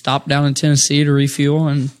stopped down in Tennessee to refuel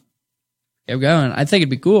and kept going. I think it'd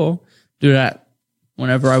be cool to do that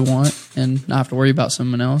whenever I want and not have to worry about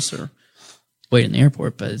someone else or wait in the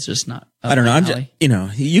airport, but it's just not. I don't know. I'm just,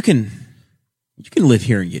 you can live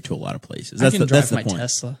here and get to a lot of places. That's drive the my point.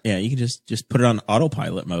 Tesla. Yeah, you can just put it on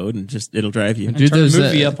autopilot mode and it'll drive you. Turn the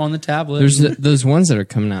movie up on the tablet. There's those ones that are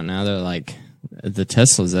coming out now. They're like the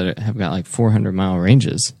Teslas that have got like 400-mile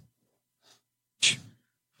ranges. You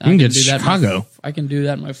can get to Chicago. I can do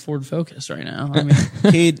that in my Ford Focus right now. I mean,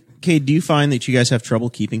 Kade, do you find that you guys have trouble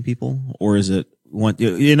keeping people, or is it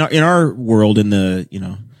in our world, in the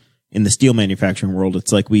steel manufacturing world,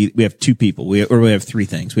 it's like we have two people. We have three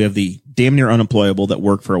things. We have the damn near unemployable that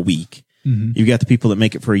work for a week. Mm-hmm. You've got the people that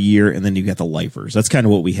make it for a year, and then you've got the lifers. That's kind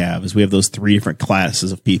of what we have. Is we have those three different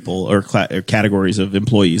classes of people or categories of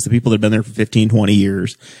employees. The people that have been there for 15, 20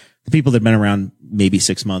 years, the people that have been around maybe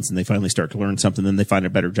 6 months and they finally start to learn something, then they find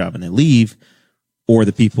a better job and they leave, or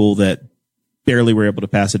the people that barely were able to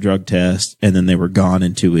pass a drug test and then they were gone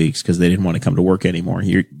in 2 weeks because they didn't want to come to work anymore.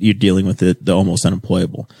 You're dealing with the almost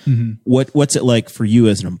unemployable. Mm-hmm. What's it like for you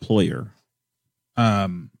as an employer? I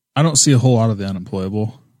don't see a whole lot of the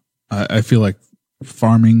unemployable. I feel like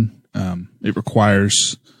farming, it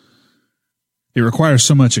requires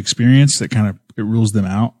so much experience that kind of it rules them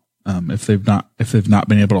out. If they've not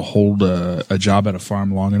been able to hold a job at a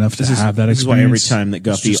farm long enough to have that experience. This is why every time that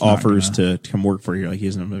Guffey offers to come work for you, like he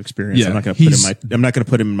has no experience. Yeah, I'm not going to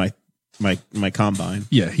put him in my combine.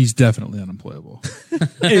 Yeah, he's definitely unemployable.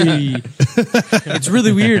 Hey. It's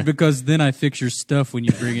really weird because then I fix your stuff when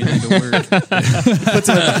you bring it into work. Puts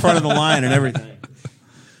it at the front of the line and everything.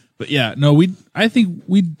 But yeah, no, I think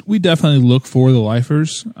we definitely look for the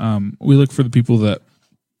lifers. We look for the people that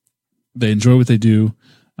they enjoy what they do.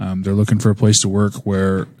 They're looking for a place to work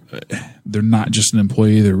where they're not just an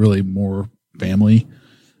employee; they're really more family.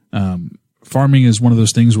 Farming is one of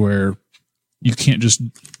those things where you can't just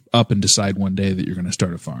up and decide one day that you're going to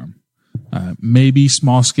start a farm. Maybe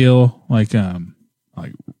small scale, like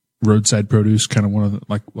roadside produce, kind of one of the,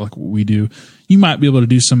 like what we do. You might be able to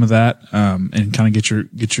do some of that, and kind of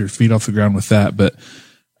get your feet off the ground with that. But,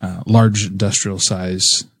 large industrial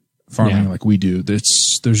size farming like we do,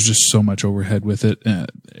 there's just so much overhead with it.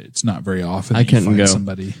 It's not very often I couldn't go.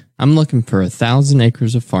 somebody. I'm looking for 1,000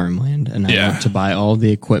 acres of farmland, and I want to buy all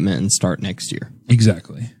the equipment and start next year.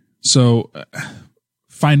 Exactly. So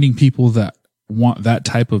finding people that want that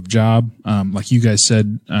type of job, like you guys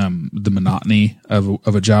said, the monotony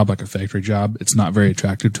of a job, like a factory job, it's not very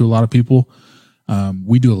attractive to a lot of people.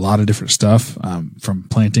 We do a lot of different stuff, from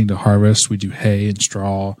planting to harvest. We do hay and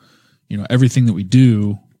straw, everything that we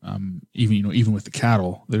do. Even with the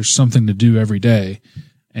cattle, there's something to do every day,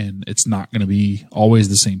 and it's not going to be always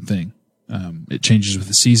the same thing. It changes with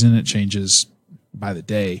the season. It changes by the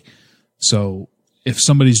day. So if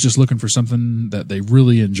somebody's just looking for something that they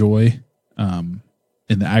really enjoy, in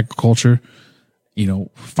the agriculture,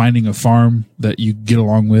 finding a farm that you get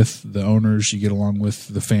along with the owners, you get along with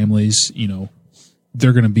the families,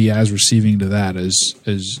 they're going to be as receiving to that as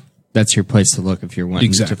That's your place to look if you're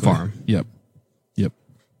wanting to farm. Yep.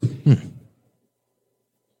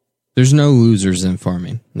 There's no losers in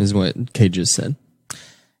farming, is what Kade just said.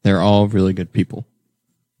 They're all really good people.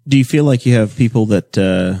 Do you feel like you have people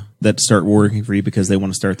that start working for you because they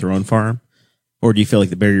want to start their own farm? Or do you feel like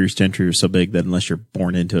the barriers to entry are so big that unless you're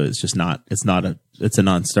born into it, it's a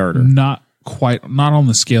non-starter? Not on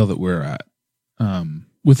the scale that we're at.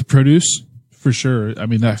 With the produce, for sure. I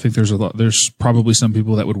mean, I think there's probably some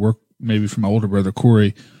people that would work maybe for my older brother,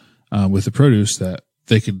 Corey, with the produce that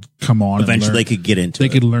they could come on. Eventually they could get into it.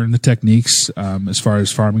 They could learn the techniques, as far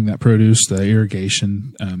as farming that produce, the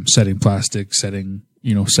irrigation, setting plastic, setting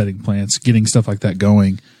plants, getting stuff like that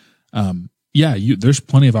going. There's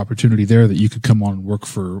plenty of opportunity there that you could come on and work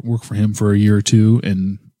for him for a year or two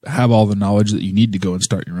and have all the knowledge that you need to go and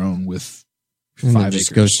start your own with 5 acres.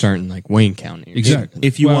 Just go start in like Wayne County. Exactly.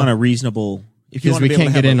 If you want a reasonable, because we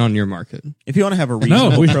can't get in on your market. If you want to have a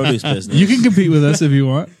reasonable produce business, you can compete with us if you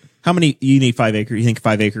want. How many you need? 5 acres? You think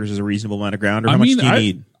 5 acres is a reasonable amount of ground, or how much do you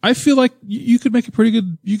need? I feel like you could make a pretty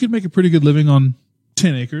good living on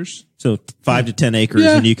 10 acres. So 5 to 10 acres,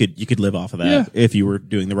 and you could live off of that if you were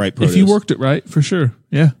doing the right produce. If you worked it right, for sure.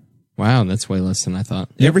 Yeah. Wow, that's way less than I thought.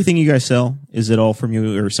 Everything you guys sell, is it all from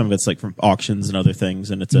you, or some of it's like from auctions and other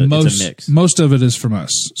things, and it's a mix? Most of it is from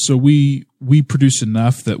us. So we produce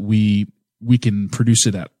enough that we can produce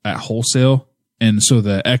it at wholesale, and so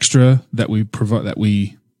the extra that we provide, that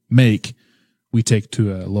we make, we take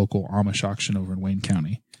to a local Amish auction over in Wayne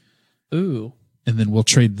County. Ooh. And then we'll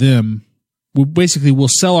trade them. We'll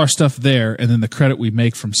sell our stuff there, and then the credit we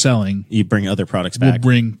make from selling, you bring other products back. We'll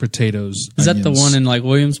bring potatoes. Is that the one in like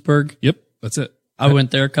Williamsburg? Yep, that's it. I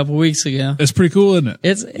went there a couple weeks ago. It's pretty cool, isn't it?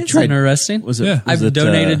 It's interesting. I've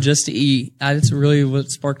donated just to eat. That's really what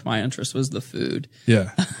sparked my interest, was the food.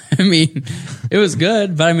 Yeah. I mean, it was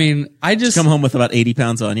good, but I mean, I just come home with about 80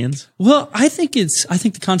 pounds of onions. Well, I think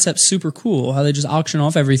the concept's super cool, how they just auction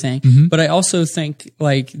off everything. Mm-hmm. But I also think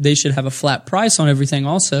like they should have a flat price on everything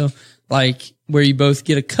also, like where you both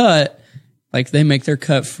get a cut, like they make their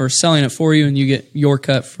cut for selling it for you and you get your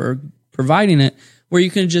cut for providing it, where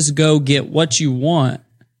you can just go get what you want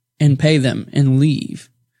and pay them and leave.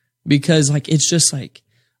 Because like, it's just like,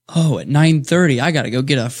 oh, at 9:30, I got to go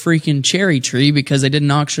get a freaking cherry tree because they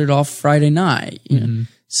didn't auction it off Friday night. You know?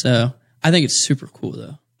 So I think it's super cool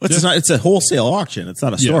though. But it's a wholesale auction. It's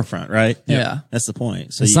not a storefront, right? Yeah. That's the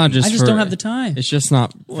point. So it's not just I just don't have the time. It's just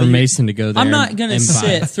not for Mason to go there. I'm not going to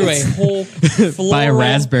sit through a whole floral. Buy a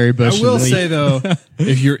raspberry bush. I will say though,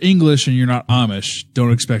 if you're English and you're not Amish,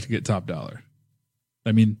 don't expect to get top dollar.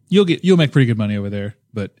 I mean, you'll make pretty good money over there,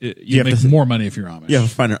 but you make more money if you're Amish. You have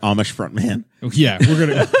to find an Amish front man. Yeah, we're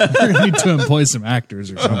gonna need to employ some actors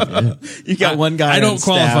or something. You got one guy. I don't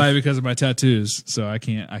qualify because of my tattoos, so I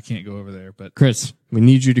can't go over there. But Chris, we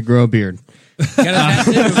need you to grow a beard. Got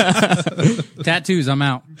a tattoo. Tattoos, I'm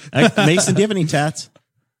out. Mason, do you have any tats?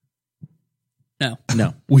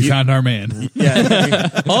 No. We found our man. Yeah.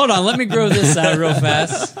 Hold on, let me grow this out real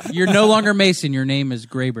fast. You're no longer Mason. Your name is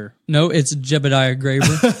Graber. No, it's Jebediah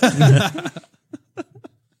Graber.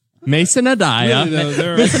 Mason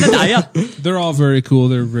Adaya. Really, they're all very cool.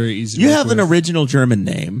 They're very easy. You to have work an original German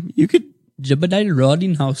name. You could. Jebediah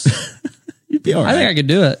Rottinghaus. You'd be all right. I think I could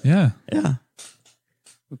do it. Yeah. Yeah.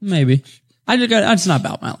 Maybe. It's not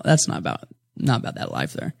about not about that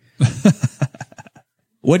life there.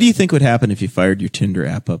 What do you think would happen if you fired your Tinder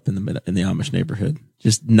app up in the Amish neighborhood?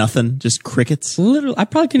 Just nothing, just crickets. Literally, I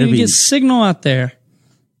probably couldn't even get signal out there.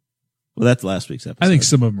 Well, that's last week's episode. I think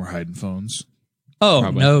some of them are hiding phones. Oh,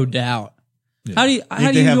 Probably. no doubt. Yeah.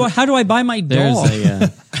 How do I buy my There's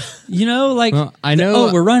dog? Like, Well, I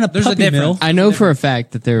know- we're running a There's a puppy mill. difference. I know for a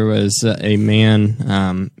fact that there was a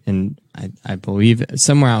man, and I believe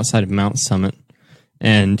somewhere outside of Mount Summit,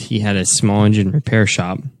 and he had a small engine repair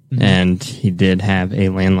shop, and he did have a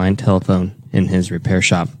landline telephone in his repair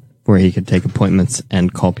shop where he could take appointments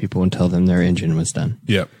and call people and tell them their engine was done.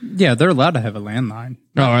 Yep. Yeah, they're allowed to have a landline.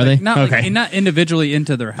 Oh, are they? Not Okay. not individually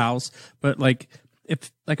into their house, but like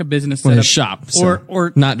if like a business Well, setup, his shop, so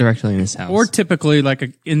or not directly in his house. or typically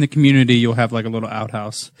like in the community, you'll have like a little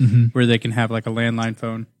outhouse where they can have like a landline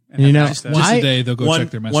phone. And You have know, nice stuff. Once I- a day, they'll go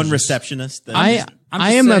check their messages. One receptionist. I just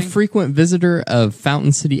am a saying- frequent visitor of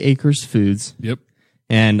Fountain City Acres Foods, Yep.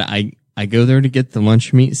 and I go there to get the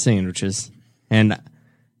lunch meat sandwiches, and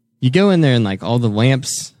you go in there and like all the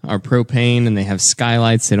lamps are propane and they have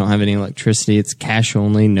skylights. They don't have any electricity. It's cash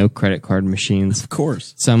only, no credit card machines. of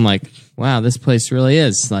course. So I'm like, wow, this place really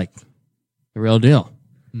is like the real deal.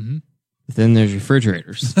 But then there's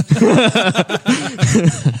refrigerators.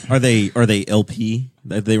 Are they LP?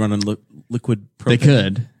 They run on liquid propane? They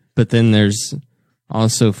could, but then there's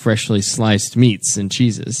also freshly sliced meats and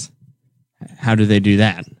cheeses. How do they do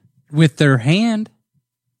that? with their hand.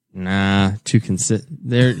 Nah, too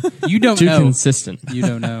They're You don't too know. consistent. You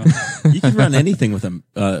don't know. You can run anything with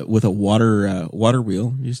a water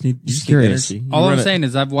wheel. You just need Curious. energy. You All run I'm it- saying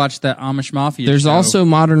is I've watched that Amish Mafia. There's show. also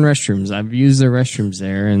modern restrooms. I've used their restrooms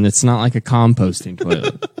there, and it's not like a composting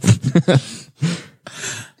toilet.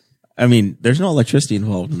 I mean, there's no electricity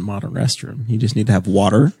involved in a modern restroom. You just need to have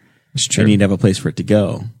water. That's And you need to have a place for it to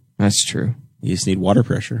go. That's true. You just need water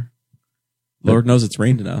pressure. Lord knows it's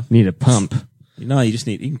rained enough. Need a pump. No, you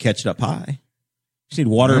can catch it up high. You just need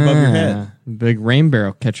water above your head. Big rain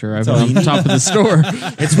barrel catcher over all on you the top of the store.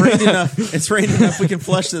 It's rained enough. It's rained enough. We can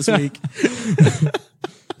flush this week.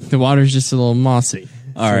 The water's just a little mossy.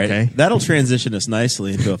 All right. Okay. That'll transition us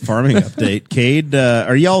nicely into a farming update. Cade,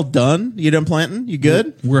 are y'all done? You done planting? You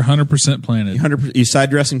good? We're 100% planted. 100%. You side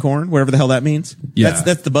dressing corn? Whatever the hell that means? Yeah.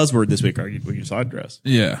 That's the buzzword this week. Are you side dress?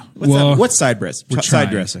 Yeah. What's side dress? we're Side trying.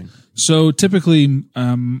 dressing. So typically,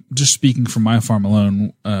 just speaking from my farm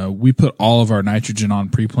alone, we put all of our nitrogen on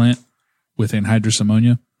pre-plant with anhydrous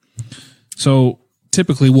ammonia. So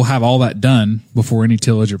typically we'll have all that done before any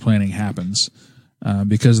tillage or planting happens.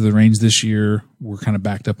 Because of the rains this year, we're kind of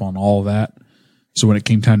backed up on all of that. So when it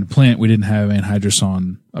came time to plant, we didn't have anhydrous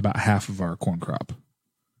on about half of our corn crop.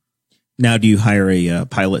 Now, do you hire a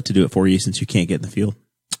pilot to do it for you since you can't get in the field?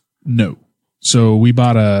 No. So we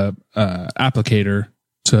bought a applicator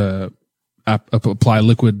to apply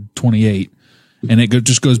liquid 28, and it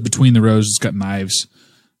just goes between the rows. It's got knives.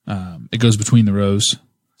 It goes between the rows.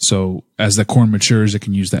 So as the corn matures, it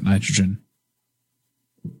can use that nitrogen.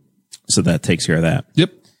 So that takes care of that.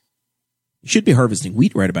 Yep. You should be harvesting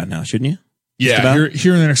wheat right about now, shouldn't you? Yeah. about?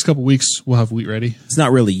 Here in the next couple weeks, we'll have wheat ready. It's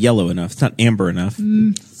not really yellow enough. It's not amber enough.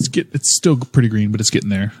 It's still pretty green, but it's getting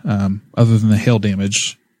there. Other than the hail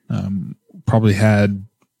damage, probably had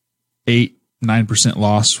 8-9%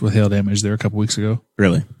 loss with hail damage there a couple weeks ago.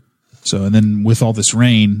 Really? So, and then with all this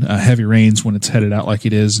rain, heavy rains, when it's headed out like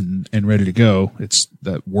it is and ready to go, it's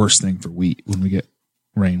the worst thing for wheat when we get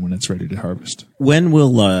rain when it's ready to harvest. When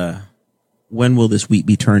will this wheat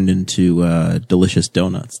be turned into delicious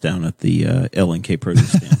donuts down at the L&K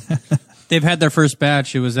produce stand? They've had their first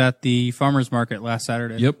batch. It was at the farmers market last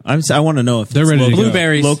Saturday. Yep. I want to know if They're it's ready to go.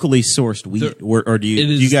 Blueberries. locally sourced wheat, or do It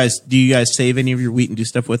you is- do you guys save any of your wheat and do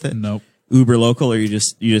stuff with it? Nope. Uber local, or you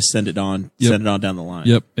just send it on Yep. send it on down the line.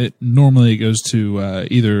 Yep. It normally goes to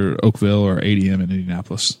either Oakville or ADM in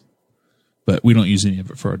Indianapolis, but we don't use any of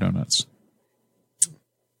it for our donuts.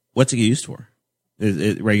 What's it get used for? Is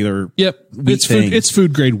it regular? Yep. Wheat thing. It's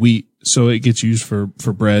food grade wheat, so it gets used for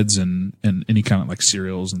breads and any kind of like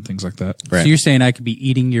cereals and things like that. Right. So you're saying I could be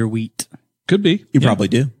eating your wheat? Could be. You probably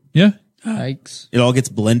do. Yeah. Yikes. It all gets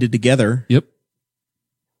blended together. Yep.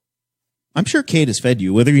 I'm sure Kate has fed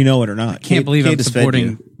you, whether you know it or not. Can't believe Kate I'm has fed supporting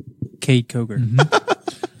you. Kade Koger.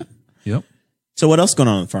 Yep. So what else going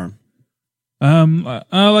on the farm?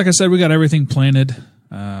 Like I said, we got everything planted.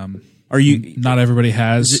 Are you? Not everybody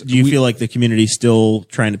has. Do you feel like the community's still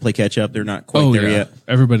trying to play catch up? They're not quite there yet.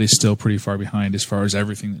 Everybody's still pretty far behind as far as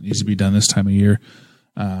everything that needs to be done this time of year.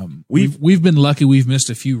 We've been lucky. We've missed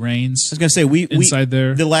a few rains. I was gonna say Inside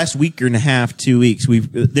there. the last week and a half, 2 weeks.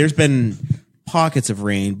 There's been pockets of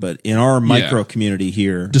rain, but in our micro community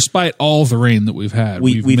here, Despite all the rain that we've had,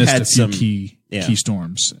 we've missed had a few some key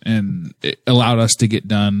storms, and it allowed us to get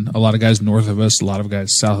done. A lot of guys north of us, a lot of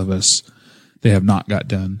guys south of us, they have not got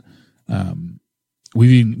done.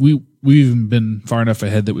 We've even been far enough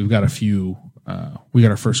ahead that we've got a few. We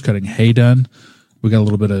got our first cutting hay done. We got a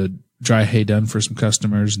little bit of dry hay done for some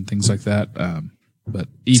customers and things like that. But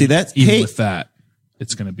even with that,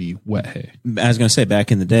 it's going to be wet hay. I was going to say,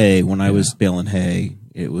 back in the day when I was baling hay,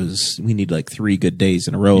 we need like 3 good days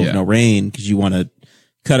in a row of no rain, because you want to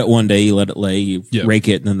cut it one day, you let it lay, you rake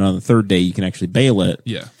it, and then on the third day you can actually bale it.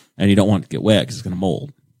 Yeah. And you don't want it to get wet because it's going to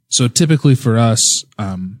mold. So typically for us,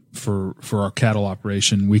 for our cattle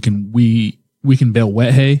operation, we can bale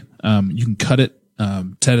wet hay. You can cut it,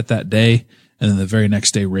 ted it that day, and then the very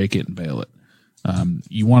next day rake it and bale it.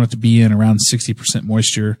 You want it to be in around 60%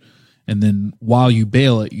 moisture. And then while you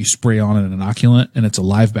bale it, you spray on an inoculant, and it's a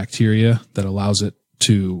live bacteria that allows it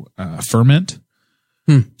to ferment.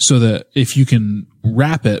 So that if you can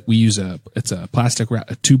wrap it, we use it's a plastic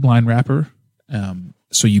a tube line wrapper.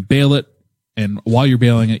 So you bale it, and while you're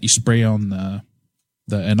baling it, you spray on the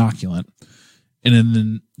inoculant, and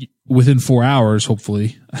then within 4 hours,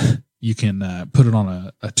 hopefully, you can put it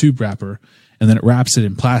on a tube wrapper, and then it wraps it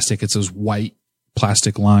in plastic. It's those white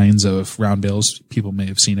plastic lines of round bales. People may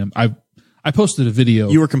have seen them. I posted a video.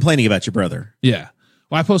 You were complaining about your brother. Yeah.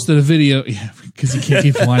 Well, I posted a video because you can't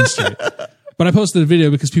keep the line straight. But I posted a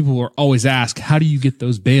video because people were always ask, how do you get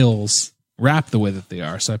those bales wrapped the way that they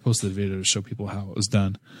are? So I posted a video to show people how it was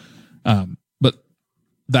done. But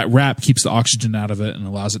that wrap keeps the oxygen out of it and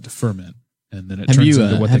allows it to ferment. And then it turns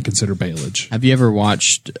into what they consider baleage. Have you ever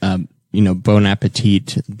watched, Bon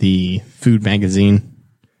Appetit, the food magazine?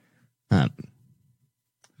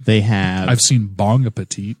 They have. I've seen Bong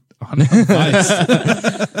Appetit on Vice.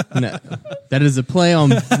 No, that is a play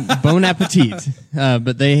on Bon Appetit.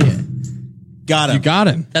 But they got him. You got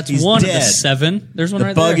him. He's one dead. Of the 7. There's one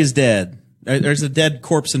right there. The bug is dead. There's a dead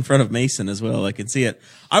corpse in front of Mason as well. I can see it.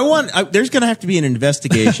 There's going to have to be an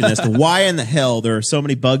investigation as to why in the hell there are so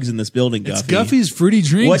many bugs in this building, Guffey. It's Guffey's fruity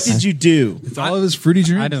drinks. What did you do? It's all of his fruity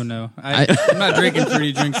drinks. I don't know. I'm not drinking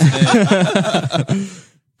fruity drinks today.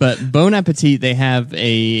 But Bon Appetit, they have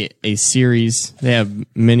a series. They have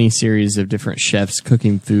many series of different chefs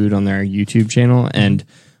cooking food on their YouTube channel. And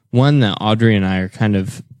one that Audrey and I are kind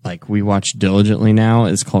of like, we watch diligently now,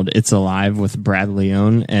 is called It's Alive with Brad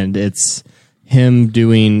Leone. And it's him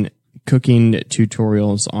doing cooking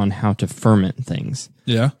tutorials on how to ferment things.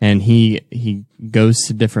 Yeah. And he goes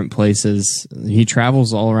to different places. He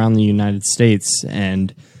travels all around the United States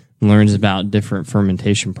and learns about different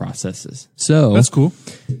fermentation processes. So that's cool.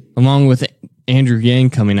 Along with Andrew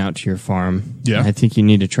Yang coming out to your farm, I think you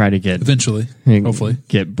need to try to get eventually, hopefully,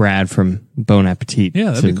 get Brad from Bon Appetit.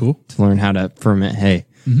 Yeah, that'd be cool to learn how to ferment hay.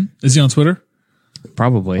 Mm-hmm. Is he on Twitter?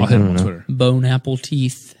 Probably. I'll hit him on Twitter. Bone apple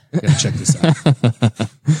teeth. Gotta check this out.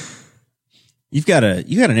 You've got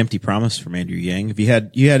an empty promise from Andrew Yang. Have you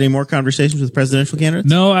had any more conversations with presidential candidates?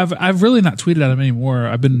 No, I've really not tweeted at him anymore.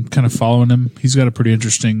 I've been kind of following him. He's got a pretty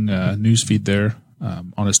interesting news feed there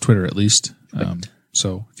on his Twitter, at least.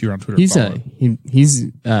 So if you're on Twitter, he's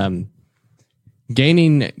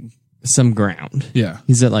gaining some ground. Yeah,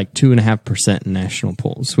 he's at like 2.5% in national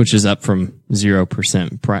polls, which is up from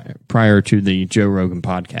 0% prior to the Joe Rogan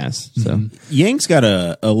podcast. So Yang's got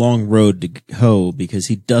a long road to hoe because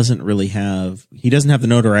he doesn't have the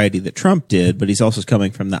notoriety that Trump did, but he's also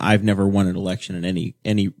coming from the I've never won an election in any.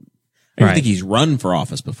 I don't think he's run for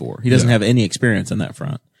office before. He doesn't have any experience on that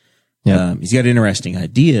front. Yeah, he's got interesting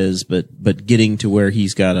ideas, but getting to where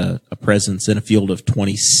he's got a presence in a field of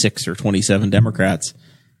 26 or 27 Democrats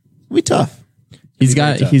will be tough. He's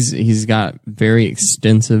got very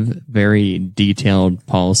extensive, very detailed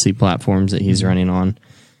policy platforms that he's running on,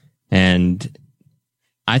 and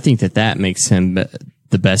I think that makes him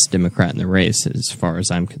the best Democrat in the race, as far as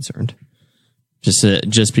I'm concerned.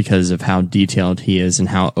 Just because of how detailed he is and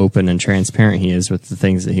how open and transparent he is with the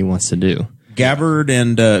things that he wants to do. Gabbard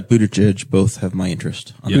and Buttigieg both have my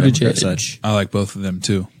interest on the Democrat side. I like both of them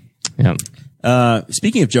too. Yeah.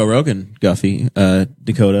 Speaking of Joe Rogan, Guffey,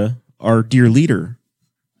 Dakota, our dear leader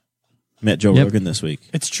met Joe Rogan this week.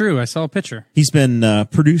 It's true. I saw a picture. He's been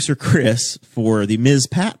producer Chris for the Ms.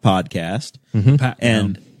 Pat podcast. Mm-hmm.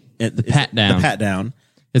 The Pat Down.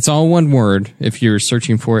 It's all one word if you're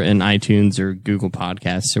searching for it in iTunes or Google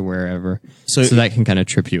Podcasts or wherever. So that can kind of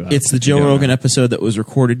trip you up. It's the Joe Rogan episode that was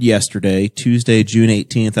recorded yesterday, Tuesday, June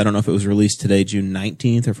 18th. I don't know if it was released today, June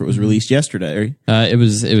 19th, or if it was released yesterday. It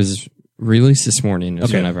was released this morning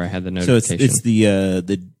whenever I had the notification.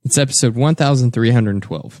 So it's episode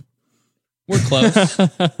 1312. We're close.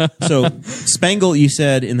 So Spangle, you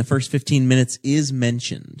said in the first 15 minutes is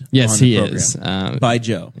mentioned. Yes, on the he program is. by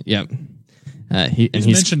Joe. Yep. He's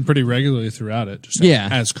mentioned pretty regularly throughout it. Just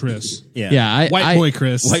as Chris. Yeah. White boy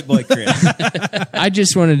Chris. I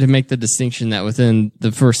just wanted to make the distinction that within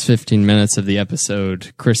the first 15 minutes of the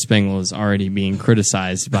episode, Chris Spangle is already being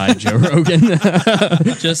criticized by Joe Rogan.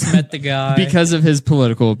 Just met the guy because of his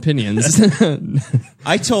political opinions.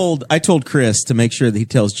 I told Chris to make sure that he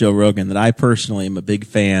tells Joe Rogan that I personally am a big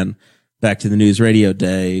fan back to the news radio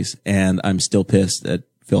days, and I'm still pissed at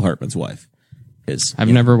Phil Hartman's wife. I've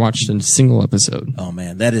never watched a single episode. Oh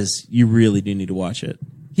man, you really do need to watch it.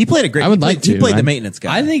 He played a great. He played the maintenance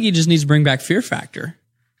guy. I think he just needs to bring back Fear Factor.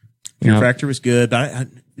 Fear Factor was good, but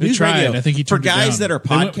they tried. Radio, I think he for guys that are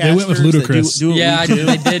podcasters. They went with Ludacris.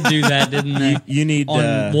 They did do that, didn't they? You need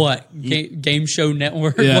on what Game Show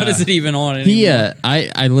Network? Yeah. What is it even on anymore?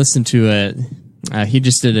 I listened to it. He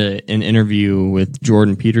just did an interview with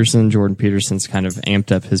Jordan Peterson. Jordan Peterson's kind of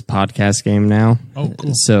amped up his podcast game now. Oh,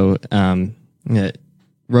 cool. So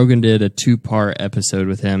Rogan did a 2-part episode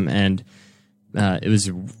with him, and it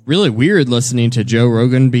was really weird listening to Joe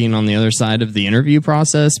Rogan being on the other side of the interview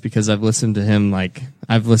process, because I've listened to him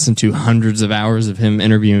I've listened to hundreds of hours of him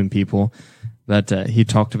interviewing people. But he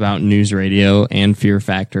talked about news radio and Fear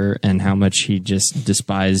Factor and how much he just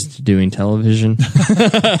despised doing television.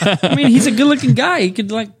 I mean, he's a good-looking guy. He could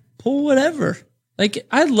pull whatever.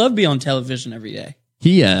 I'd love to be on television every day.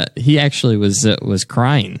 He actually was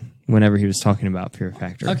crying whenever he was talking about Fear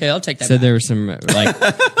Factor. Okay, I'll take that. Said there were some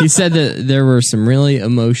he said that there were some really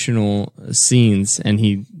emotional scenes, and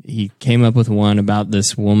he came up with one about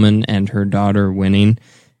this woman and her daughter winning,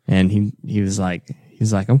 and he was like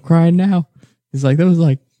I'm crying now. He's like, that was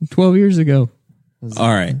 12 years ago. All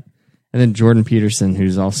right. And then Jordan Peterson,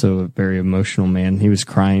 who's also a very emotional man, he was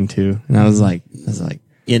crying too. And I was like,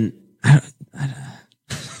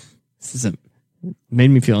 made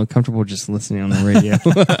me feel uncomfortable just listening on the radio.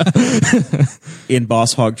 In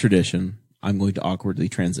Boss Hog tradition, I'm going to awkwardly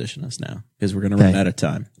transition us now because we're going to run out of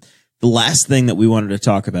time. The last thing that we wanted to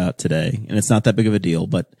talk about today, and it's not that big of a deal,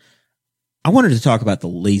 but I wanted to talk about the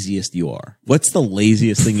laziest you are. What's the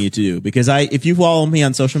laziest thing you do? Because if you follow me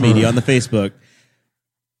on social media, on the Facebook,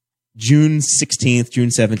 June 16th, June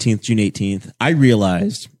 17th, June 18th, I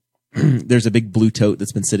realized there's a big blue tote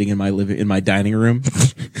that's been sitting in my dining room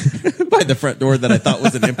by the front door that I thought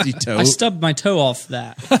was an empty tote. I stubbed my toe off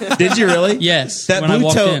that. Did you really? Yes.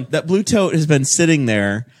 That blue tote has been sitting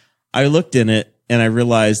there. I looked in it and I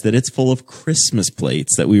realized that it's full of Christmas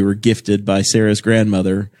plates that we were gifted by Sarah's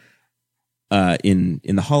grandmother in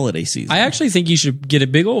the holiday season. I actually think you should get a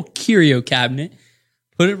big old curio cabinet,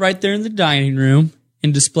 put it right there in the dining room,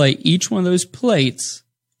 and display each one of those plates.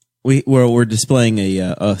 We're displaying a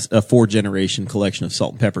 4-generation collection of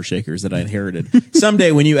salt and pepper shakers that I inherited.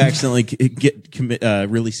 Someday, when you accidentally get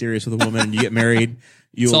really serious with a woman and you get married,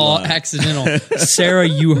 it's all accidental. Sarah,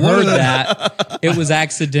 you heard that. It was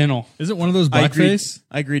accidental. Is it one of those blackface?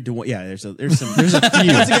 I agreed to. Yeah, there's a few.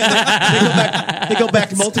 They go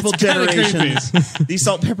back multiple generations. These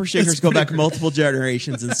salt and pepper shakers go back multiple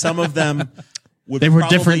generations, and some of them they were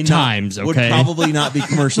different times. Would probably not be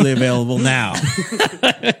commercially available now.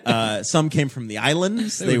 Some came from the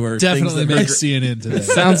islands. They were definitely made CNN today.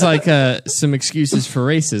 Sounds like some excuses for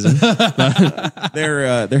racism.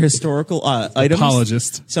 They're historical items.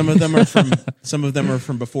 Apologist. Some of them are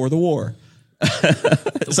from before the war.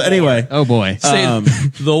 So anyway, oh boy,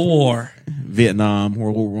 the war, Vietnam,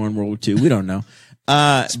 World War I, World War II. We don't know.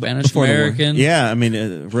 Spanish American. Yeah, I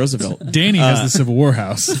mean Roosevelt. Danny has the Civil War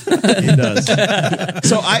house. It does.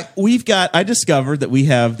 So I discovered that we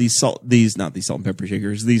have not these salt and pepper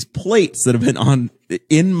shakers, these plates that have been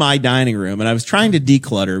in my dining room, and I was trying to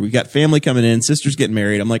declutter. We've got family coming in, sisters getting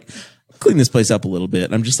married. I'm like, clean this place up a little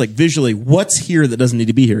bit. I'm just like, visually, what's here that doesn't need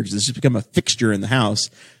to be here? Because it's just become a fixture in the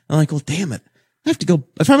house. I'm like, well, damn it. I have to go.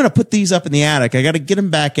 If I'm going to put these up in the attic, I got to get them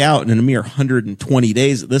back out in a mere 120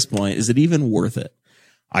 days at this point. Is it even worth it?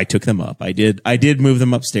 I took them up. I did move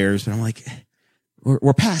them upstairs, but I'm like,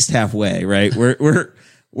 we're past halfway, right?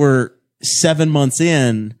 We're 7 months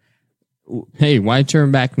in. Hey, why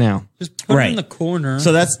turn back now? Just put it in the corner.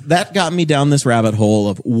 So that got me down this rabbit hole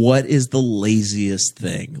of what is the laziest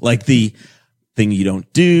thing? Like the thing you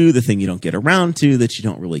don't do, the thing you don't get around to, that you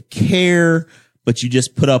don't really care, but you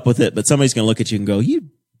just put up with it. But somebody's going to look at you and go, "You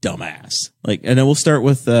dumbass." Like, and then we'll start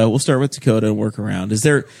with Dakota and work around. Is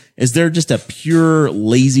there just a pure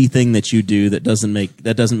lazy thing that you do that doesn't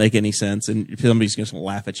make any sense, and somebody's going to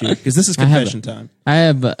laugh at you? Because this is confession time. I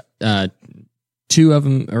have 2 of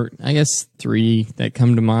them, or I guess 3 that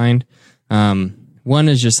come to mind. One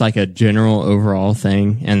is just like a general overall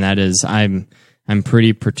thing, and that is I'm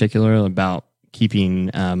pretty particular about keeping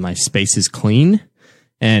my spaces clean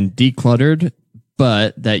and decluttered,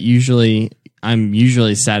 but that usually I'm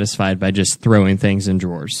usually satisfied by just throwing things in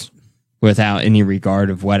drawers without any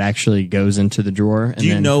regard of what actually goes into the drawer. And Do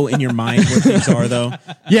you know in your mind where things are, though?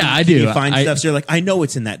 Yeah, I do. You find stuff, so you're like, I know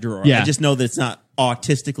it's in that drawer. Yeah. I just know that it's not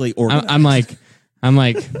autistically organized. I'm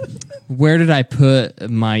like, where did I put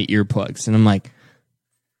my earplugs? And I'm like,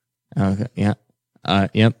 okay, yeah,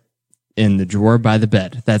 yep, in the drawer by the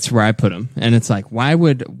bed. That's where I put them. And it's like, why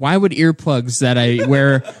would earplugs that I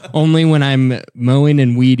wear only when I'm mowing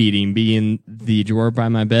and weed eating be in the drawer by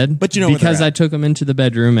my bed? But you know, because I took them into the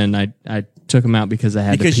bedroom and I took them out because I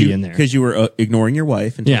had to pee in there. Because you were ignoring your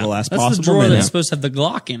wife until the last That's possible the drawer minute. that's supposed to have the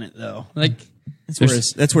Glock in it, though. Like, That's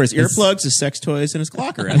where his earplugs, his sex toys, and his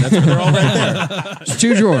clock are at. That's where they're all right there. It's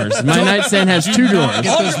 2 drawers. My nightstand has 2 drawers.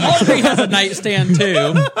 Audrey has a nightstand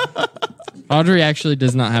too. Audrey actually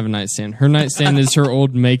does not have a nightstand. Her nightstand is her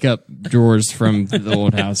old makeup drawers from the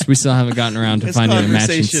old house. We still haven't gotten around to finding a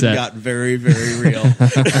matching set. This conversation got very, very real.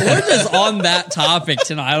 We're just on that topic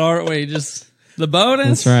tonight, aren't we? Just the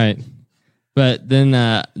bonus. That's right. But then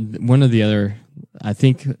one of the other, I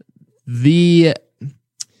think the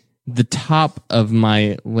top of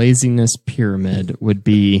my laziness pyramid would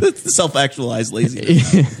be That's the self-actualized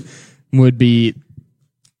laziness. would be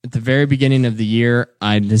at the very beginning of the year,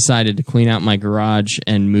 I decided to clean out my garage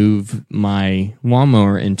and move my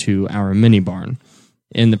lawnmower into our mini barn.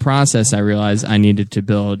 In the process, I realized I needed to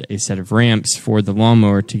build a set of ramps for the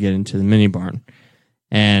lawnmower to get into the mini barn.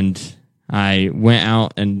 And I went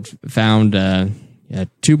out and found a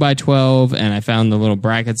 2x12, and I found the little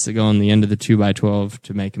brackets that go on the end of the 2x12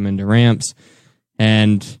 to make them into ramps.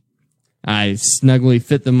 And I snugly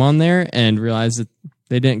fit them on there and realized that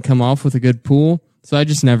they didn't come off with a good pull. So I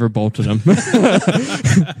just never bolted them.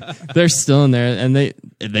 They're still in there, and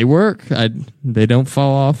they work. They don't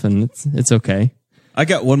fall off, and it's okay. I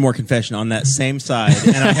got one more confession on that same side,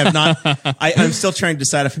 and I have not. I'm still trying to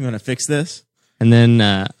decide if I'm going to fix this. And then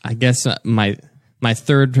I guess my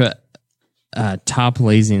third top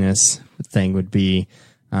laziness thing would be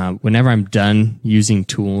whenever I'm done using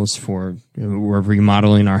tools we're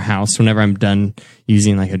remodeling our house. Whenever I'm done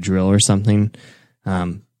using like a drill or something.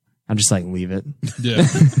 I just like leave it. Yeah.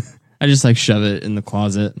 I just like shove it in the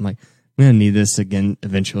closet. I'm like, I'm going to need this again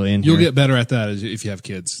eventually. You'll get better at that if you have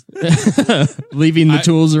kids. Leaving the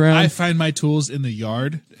tools around. I find my tools in the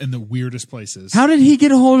yard in the weirdest places. How did he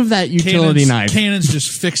get a hold of that utility knife? Cannon's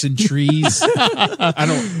just fixing trees.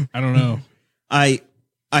 I don't know. I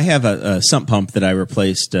have a sump pump that I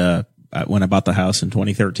replaced when I bought the house in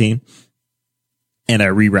 2013, and I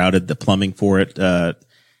rerouted the plumbing for it,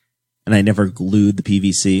 and I never glued the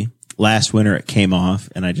PVC. Last winter, it came off,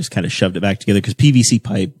 and I just kind of shoved it back together because PVC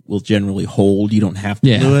pipe will generally hold. You don't have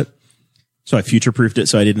to glue it. So I future-proofed it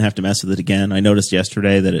so I didn't have to mess with it again. I noticed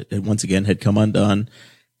yesterday that it once again had come undone,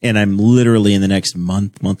 and I'm literally in the next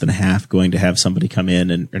month and a half going to have somebody come in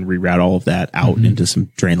and reroute all of that out into some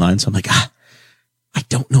drain lines. So I'm like, I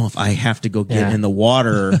don't know if I have to go get in the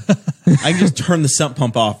water. I can just turn the sump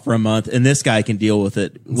pump off for a month, and this guy can deal with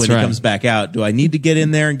it when he comes back out. Do I need to get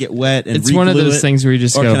in there and get wet and It's one of those things where you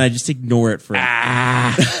just or go, can I just ignore it for can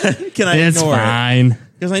I it's ignore fine. it?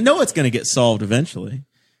 Because I know it's going to get solved eventually.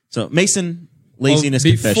 So, Mason, laziness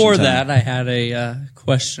confession Before time. that, I had a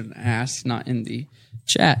question asked, not in the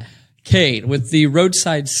chat. Kade, with the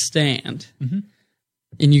roadside stand, and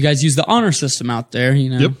you guys use the honor system out there, you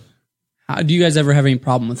know. Yep. How, do you guys ever have any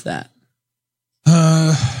problem with that?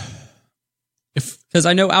 Because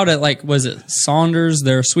I know out at was it Saunders,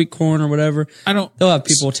 their sweet corn or whatever. They'll have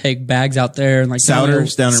people take bags out there and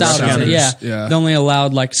Souders down in Souders, Souders. yeah. They only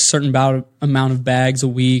allowed a certain amount of bags a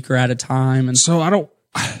week or at a time, and So I don't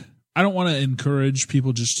want to encourage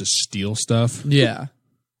people just to steal stuff. yeah,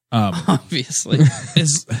 obviously.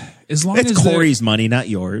 As long It's as they're- Corey's money, not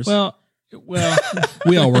yours. Well,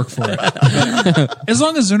 we all work for it. As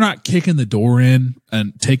long as they're not kicking the door in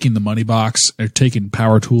and taking the money box or taking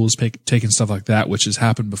power tools, taking stuff like that, which has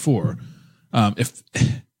happened before.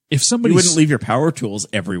 If somebody you wouldn't leave your power tools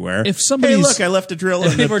everywhere. If somebody's- hey, look, I left a drill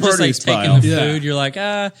in the People are just produce taking pile. the Yeah. food. You're like,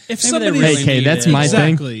 if maybe somebody, they really Hey, need that's it. my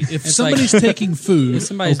thing. exactly. If It's somebody's like- taking food, If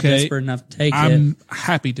somebody's desperate enough to take I'm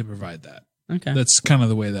happy to provide that. Okay. That's kind of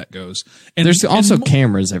the way that goes. And There's also and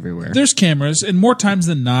cameras everywhere. there's cameras, and more times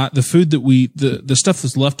than not, the food that the stuff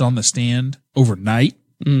that's left on the stand overnight,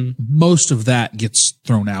 most of that gets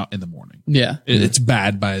thrown out in the morning. Yeah. It's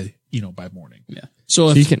bad by morning. Yeah.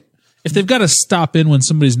 So you can, if they've got to stop in when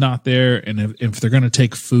somebody's not there, and if they're going to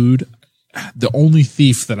take food, the only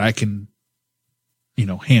thief that I can,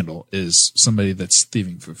 handle is somebody that's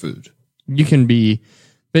thieving for food. you can be,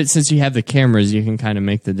 but since you have the cameras, you can kind of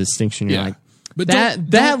make the distinction. You're Yeah. like, But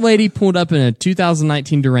that lady pulled up in a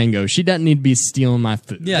 2019 Durango. She doesn't need to be stealing my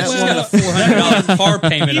food. Yeah, she's got a $400 car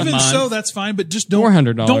payment a even month. so, that's fine. But just don't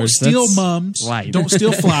 $400. Don't steal That's mums. light. Don't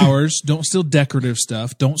steal flowers. Don't steal decorative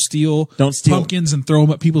stuff. Don't steal pumpkins and throw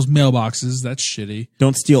them at people's mailboxes. That's shitty.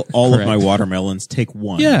 Don't steal all Correct. of my watermelons. Take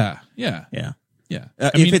one. Yeah.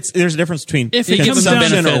 There's a difference between If it comes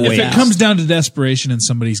consumption or if waste. it comes down to desperation and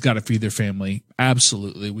somebody's got to feed their family,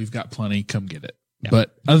 absolutely, we've got plenty. Come get it.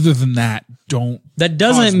 But other than that, don't. That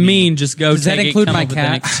doesn't mean just go. Does that take include it, come my up with an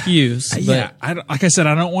cat? excuse? Yeah, like I said,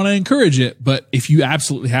 I don't want to encourage it, but if you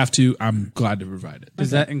absolutely have to, I'm glad to provide it.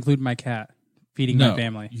 Does that include my cat feeding No. my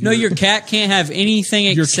family? No, your cat can't have anything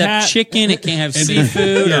Your except cat- chicken. It can't have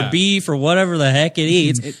seafood Yeah. or beef or whatever the heck it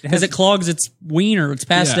eats because it clogs its wiener. It's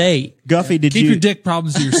past Yeah. 8. Guffey, did Keep you your dick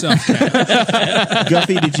problems to yourself, cat.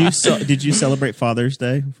 Guffey, did you celebrate Father's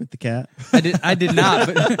Day with the cat? I did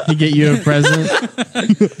not. But He get you a present.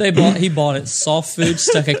 He bought it soft food,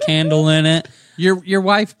 stuck a candle in it, Your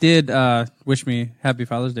wife did wish me Happy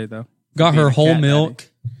Father's Day though. got her Being a whole cat milk,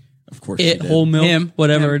 Of course. you did. whole milk, Him.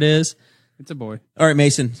 whatever it is. It's a boy. All right,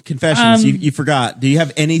 Mason. Confessions. You forgot. Do you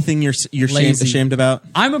have anything you're Lazy. ashamed about?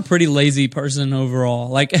 I'm a pretty lazy person overall.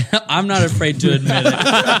 Like I'm not afraid to admit it.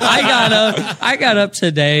 I got up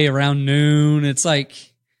today around noon. It's like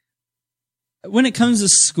when it comes to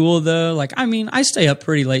school though, like I stay up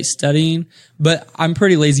pretty late studying, but I'm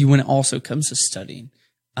pretty lazy when it also comes to studying.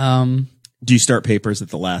 Do you start papers at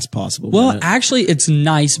the last possible Well, minute? actually it's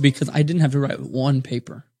nice because I didn't have to write one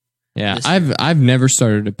paper. Yeah, I've never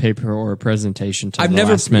started a paper or a presentation till I've the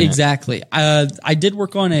never last minute. exactly. I did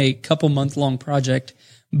work on a couple month long project,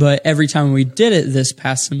 but every time we did it this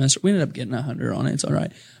past semester, we ended up getting 100 on it. It's all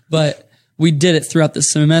right, but we did it throughout the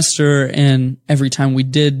semester, and every time we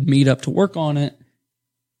did meet up to work on it,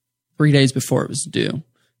 3 days before it was due,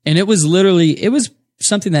 and it was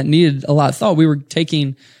something that needed a lot of thought. We were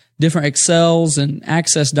taking different Excels and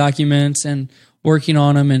Access documents and working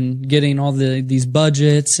on them and getting all these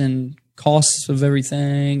budgets and costs of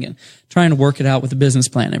everything and trying to work it out with the business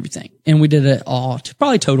plan and everything. And we did it all to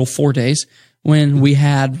probably total 4 days when we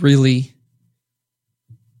had really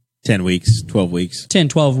 10 weeks, 12 weeks. 10,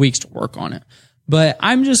 12 weeks to work on it. But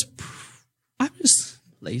I'm just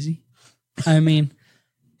lazy.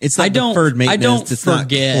 It's like I don't- deferred I maintenance. don't it's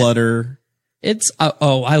forget. not clutter. It's,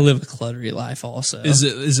 I live a cluttery life also. Is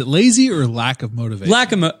it lazy or lack of motivation?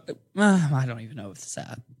 Lack of, I don't even know if it's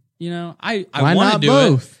that. I Why want to not do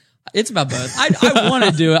both? it. It's about both. I want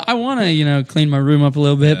to do it. I want to, clean my room up a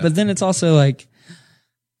little bit, but then it's also like,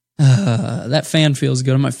 that fan feels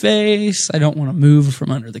good on my face. I don't want to move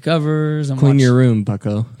from under the covers. Clean your room,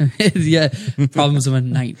 bucko. Yeah. Problems of a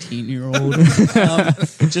 19-year-old.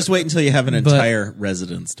 Just wait until you have an entire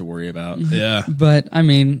residence to worry about. Yeah. But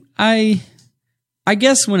I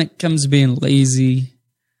guess when it comes to being lazy,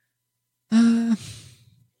 I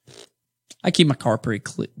keep my car pretty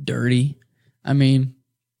dirty. You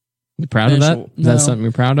proud of that? Is that something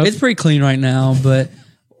you're proud of? It's pretty clean right now, but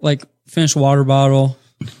like finish water bottle,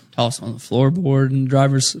 toss on the floorboard and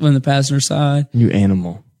on the passenger side. You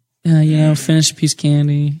animal. Finish a piece of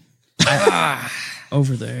candy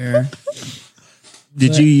over there.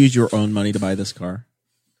 Did you use your own money to buy this car?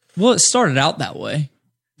 Well, it started out that way.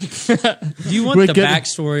 Do you want With the good-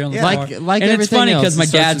 backstory on the Like- car? like and it's everything funny else, because my it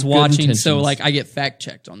starts dad's with good watching, so intentions. like I get fact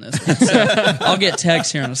checked on this one. So I'll get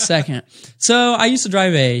text here in a second. So I used to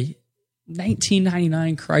drive a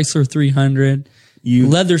 1999 Chrysler 300,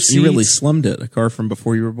 leather seats. You really slummed it. A car from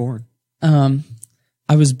before you were born.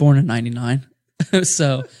 I was born in 99.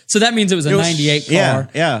 so that means it was a 98 car.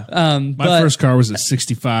 Yeah. My first car was a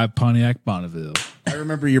 65 Pontiac Bonneville. I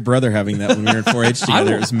remember your brother having that when we were in 4-H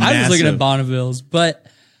together. It was I massive. was looking at Bonnevilles, but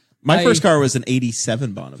My first car was an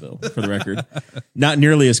 87 Bonneville, for the record. Not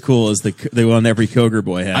nearly as cool as the one every Koger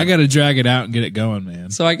boy had. I got to drag it out and get it going,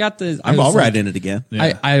 man. so I got the. I'll ride in it again.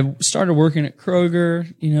 Yeah. I started working at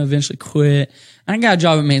Kroger, eventually quit. And I got a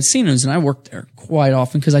job at Mancino's, and I worked there quite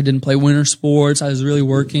often because I didn't play winter sports. I was really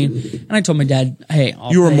working. And I told my dad, hey,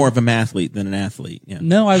 You were more of a mathlete than an athlete. Yeah.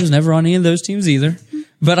 No, I was never on any of those teams either.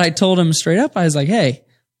 But I told him straight up, I was like, hey,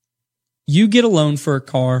 you get a loan for a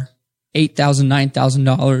car, $8,000,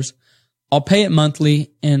 $9,000. I'll pay it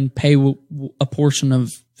monthly and pay a portion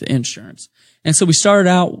of the insurance. And so we started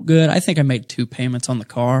out good. I think I made 2 payments on the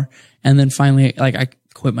car. And then finally, I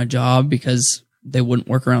quit my job because they wouldn't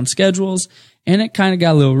work around schedules. And it kind of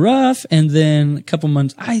got a little rough. And then a couple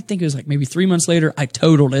months, I think it was maybe 3 months later, I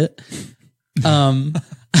totaled it.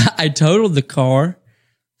 I totaled the car.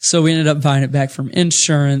 So we ended up buying it back from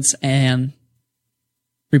insurance and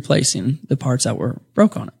replacing the parts that were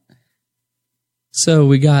broke on it. So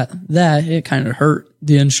we got that. It kind of hurt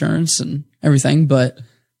the insurance and everything. But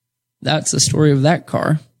that's the story of that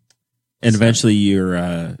car. And eventually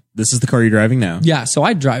this is the car you're driving now. Yeah. So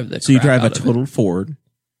I drive this. So you drive a total Ford.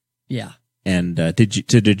 Yeah. And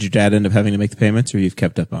did your dad end up having to make the payments, or you've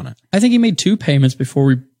kept up on it? I think he made 2 payments before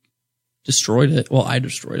we destroyed it. Well, I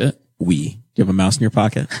destroyed it. Do you have a mouse in your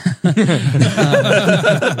pocket?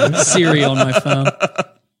 Siri on my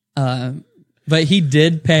phone. But he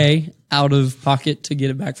did pay out of pocket to get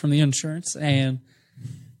it back from the insurance. And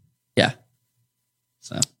yeah.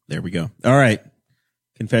 So there we go. All right.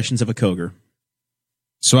 Confessions of a Koger.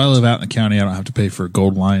 So I live out in the county. I don't have to pay for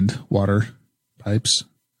gold lined water pipes,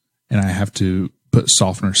 and I have to put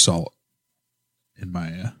softener salt in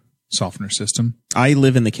my softener system. I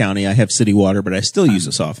live in the county. I have city water, but I still use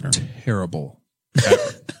a softener. Terrible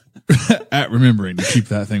at remembering to keep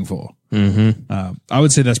that thing full. Mm-hmm. I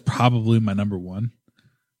would say that's probably my number one.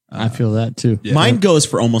 I feel that too. Yeah. Mine goes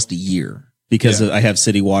for almost a year because I have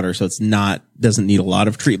city water, so doesn't need a lot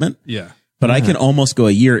of treatment. Yeah. But I can almost go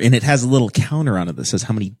a year, and it has a little counter on it that says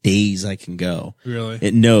how many days I can go. Really?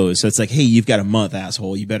 It knows. So it's like, hey, you've got a month,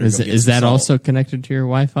 asshole. You better go get Is some that salt. also connected to your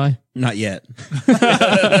Wi-Fi? Not yet.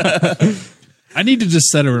 I need to just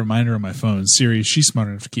set a reminder on my phone. Siri, she's smart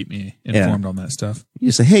enough to keep me informed on that stuff.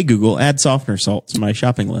 You say, hey, Google, add softener salt to my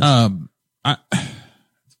shopping list.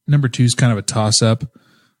 Number 2 is kind of a toss up.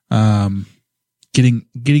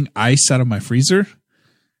 Getting ice out of my freezer.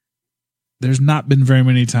 There's not been very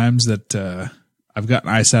many times that I've gotten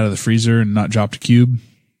ice out of the freezer and not dropped a cube,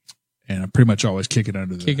 and I pretty much always kick it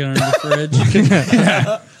under the fridge.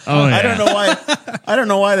 Oh, yeah. I don't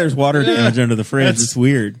know why there's water damage under the fridge. It's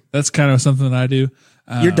weird. That's kind of something that I do.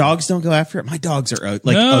 Your dogs don't go after it? My dogs are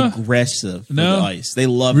aggressive for the ice. They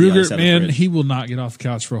love the ice Ruger, out man, of the fridge. He will not get off the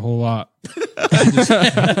couch for a whole lot.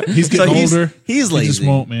 He's getting older. He's lazy. He just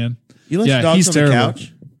won't, man. You let your dogs on the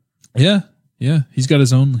couch? Yeah. Yeah. He's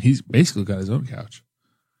basically got his own couch.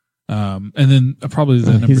 And then probably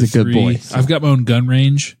the number he's a 3, good boy. So. I've got my own gun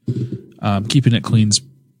range. Keeping it clean's,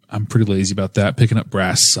 I'm pretty lazy about that. Picking up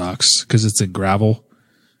brass sucks because it's in gravel.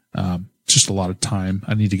 Just a lot of time.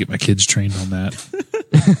 I need to get my kids trained on that.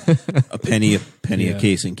 a penny a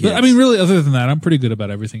case in kids. But I mean, really, other than that, I'm pretty good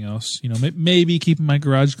about everything else. You know, maybe keeping my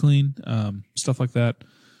garage clean, stuff like that.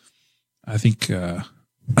 I think I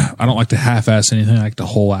don't like to half-ass anything. I like to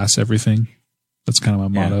whole-ass everything. That's kind of my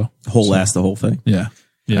motto. Whole-ass the whole thing. Yeah.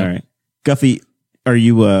 All right. Guffey, are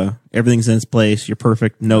you, everything's in its place? You're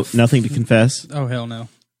perfect. No, nothing to confess? Oh, hell no.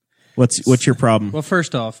 What's your problem? Well,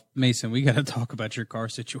 first off, Mason, we got to talk about your car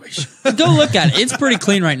situation. Go look at it. It's pretty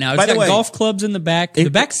clean right now. It's got golf clubs in the back. The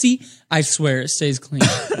back seat, I swear, it stays clean.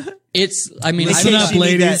 Listen up,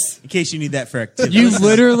 ladies. In case you need that for activity. You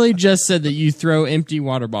literally just said that you throw empty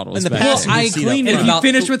water bottles in the back past. there. I cleaned it. If you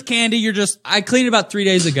finish with candy, I cleaned it about 3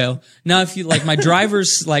 days ago. Now, if you like my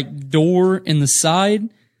driver's door in the side,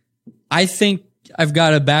 I think I've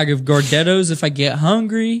got a bag of Gardettos if I get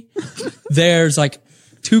hungry. There's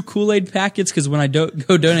 2 Kool-Aid packets because when I go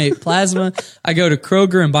donate plasma, I go to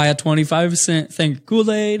Kroger and buy a 25-cent thing of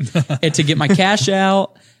Kool-Aid and to get my cash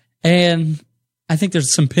out. And I think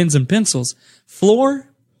there's some pens and pencils. Floor?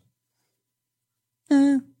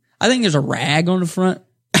 I think there's a rag on the front,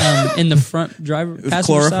 in the front driver passenger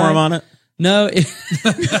chloroform side. on it? No.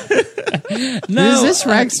 No. Does this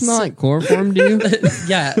rag smell like chloroform to you?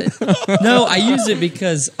 Yeah. No, I use it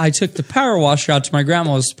because I took the power washer out to my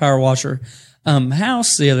grandma's power washer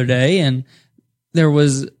house the other day, and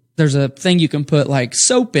there's a thing you can put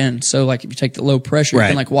soap in. So if you take the low pressure,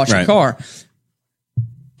 you can wash your car.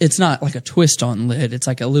 It's not like a twist on lid. It's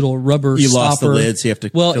like a little rubber stopper. You lost the lid, so you have to.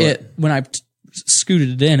 Well, when I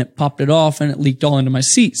scooted it in, it popped it off and it leaked all into my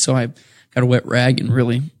seat. So I got a wet rag and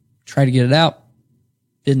really tried to get it out.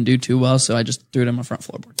 Didn't do too well, so I just threw it on my front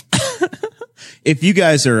floorboard. If you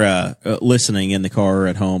guys are listening in the car or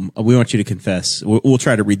at home, we want you to confess. We'll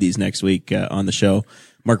try to read these next week on the show.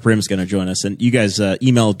 Mark Brim's going to join us. And you guys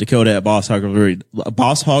email Dakota at Boss Hog of Liberty,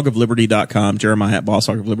 BossHogOfLiberty.com, Jeremiah at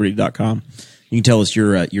BossHogOfLiberty.com. You can tell us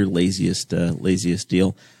your laziest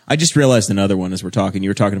deal. I just realized another one as we're talking. You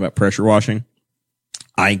were talking about pressure washing.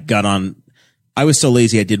 I was so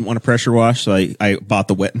lazy I didn't want to pressure wash, so I bought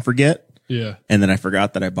the wet and forget. Yeah. And then I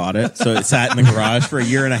forgot that I bought it. So it sat in the garage for a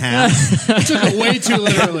year and a half. I took it way too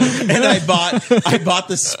literally. And I bought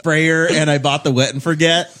the sprayer and I bought the wet and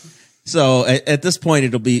forget. So at this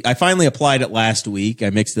point, I finally applied it last week. I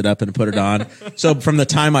mixed it up and put it on. So from the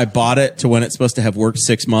time I bought it to when it's supposed to have worked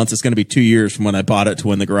 6 months, it's going to be 2 years from when I bought it to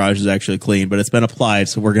when the garage is actually clean, but it's been applied.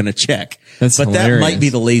 So we're going to check. That's but hilarious. That might be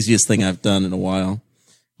the laziest thing I've done in a while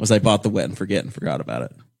was I bought the wet and forget and forgot about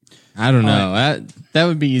it. I don't know. That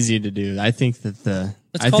would be easy to do. I think that the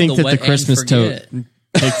It's called the wet and Christmas forget.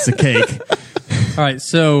 takes the cake. All right.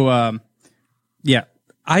 So, yeah,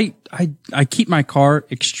 I keep my car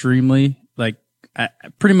extremely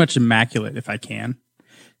pretty much immaculate if I can,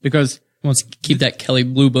 because Wants to keep that Kelly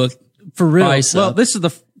Blue Book for real. price Well, up. this is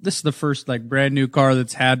the first brand new car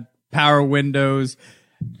that's had power windows,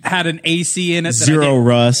 had an AC in it, Zero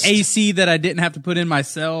rust. AC that I didn't have to put in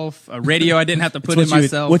myself, a radio I didn't have to put in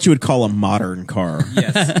myself. What you would call a modern car.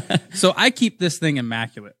 Yes. So I keep this thing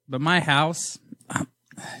immaculate. But my house,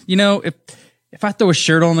 if I throw a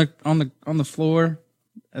shirt on the floor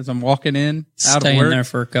as I'm walking in out Staying of work, there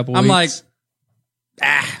for a couple I'm weeks.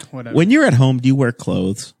 whatever. When you're at home, do you wear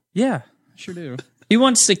clothes? Yeah, sure do. He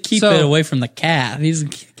wants to keep So- it away from the cat.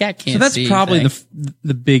 Cat can't So that's see probably anything.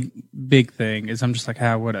 the big thing is I'm just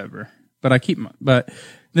whatever. But I keep but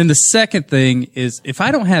then the second thing is if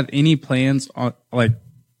I don't have any plans on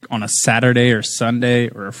a Saturday or Sunday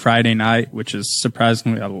or a Friday night, which is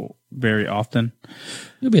surprisingly very often,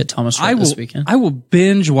 You'll be at Thomas Rhett this weekend. I will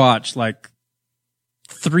binge watch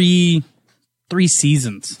three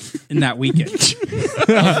seasons in that weekend.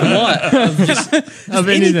 Of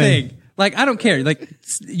Anything. I don't care.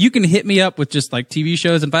 You can hit me up with just TV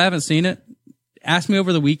shows. And if I haven't seen it, ask me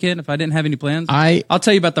over the weekend. If I didn't have any plans, I'll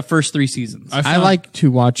tell you about the first 3 seasons. I like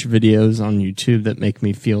to watch videos on YouTube that make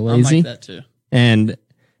me feel I'm lazy, like that too. and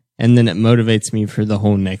then it motivates me for the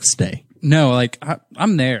whole next day. No,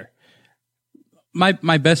 I'm there. My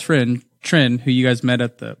best friend, Trin, who you guys met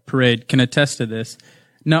at the parade, can attest to this.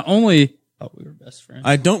 Not only Thought we were best friends.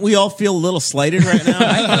 Don't we all feel a little slighted right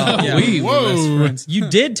now? We were best friends. You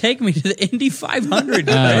did take me to the Indy 500.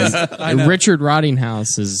 guys. Richard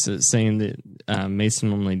Rottinghaus is saying that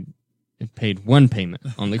Mason only paid one payment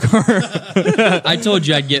on the car. I told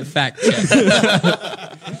you I'd get fact checked.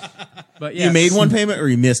 but yeah, You made one payment or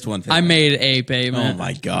you missed one payment? I made a payment. Oh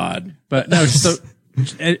my God. But no, so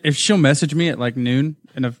if she'll message me at noon,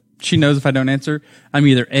 and if she knows if I don't answer, I'm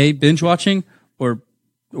either A, binge watching or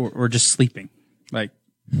just sleeping.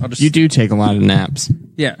 I'll just You do take a lot of naps.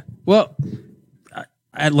 Yeah. Well,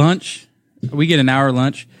 at lunch, we get an hour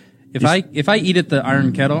lunch. If I eat at the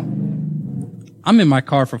Iron Kettle, I'm in my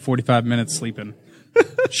car for 45 minutes sleeping.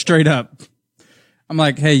 Straight up. I'm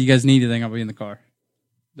like, hey, you guys need anything? I'll be in the car.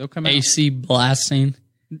 They'll come out. AC blasting.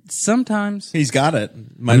 Sometimes. He's got it.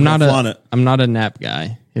 Might flaunt it. I'm not a nap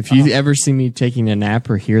guy. If you ever see me taking a nap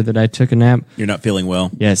or hear that I took a nap, You're not feeling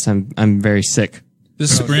well. yes, I'm very sick.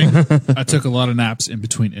 This spring, I took a lot of naps in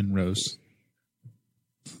between in-rows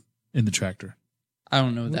in the tractor. I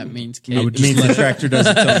don't know what that means, It kid. means the tractor does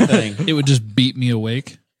its own thing. It would just beat me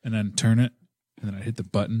awake, and then turn it, and then I hit the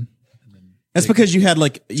button. That's because you had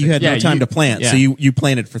no time to plant, so yeah. you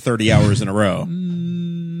planted for 30 hours in a row,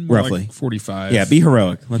 roughly. 45. Yeah, be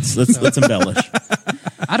heroic. Let's embellish.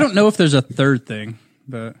 I don't know if there's a third thing,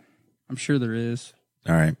 but I'm sure there is.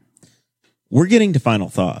 All right, we're getting to final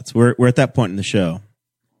thoughts. We're at that point in the show.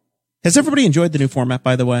 Has everybody enjoyed the new format?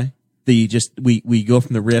 By the way, we go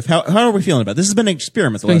from the riff. How are we feeling about it? This has been an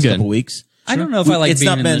experiment the last good. couple weeks. I don't know if I like It's being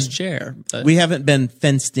not in been- this chair. But We haven't been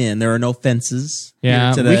fenced in. There are no fences.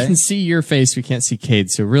 Yeah, here we today. can see your face. We can't see Kade.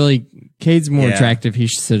 So really, Cade's more Yeah. attractive. He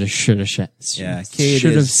should have Yeah, Kade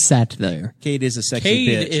should have is- sat there. Cade is a sexy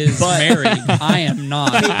Cade bitch. is but married. I am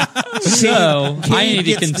not. So I Cade need to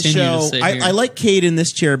gets the continue show. to sit here. I like Cade in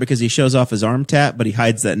this chair because he shows off his arm tat, but he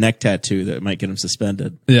hides that neck tattoo that might get him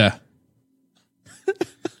suspended. Yeah.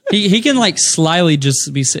 He can slyly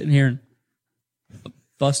just be sitting here and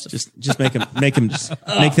bust it. Just make him make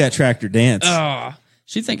that tractor dance.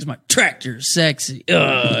 She thinks my tractor's sexy.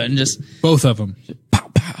 And just, Both of them.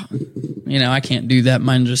 I can't do that.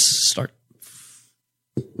 Mine just start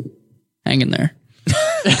hanging there.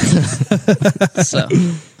 So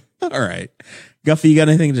All right, Guffey, you got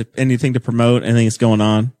anything to promote? Anything that's going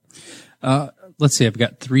on? Let's see. I've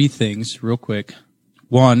got 3 things real quick.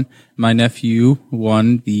 One, my nephew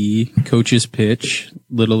won the coach's pitch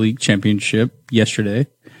Little League championship yesterday.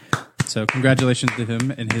 So congratulations to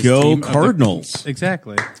him and his Go team. Cardinals.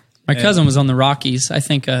 Exactly. my cousin was on the Rockies. I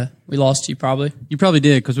think we lost to you probably. You probably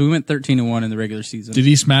did because we went 13-1 in the regular season. Did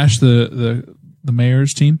he smash the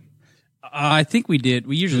mayor's team? I think we did.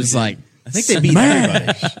 We usually It's did. like I think they beat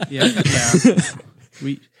everybody.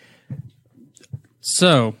 Yeah.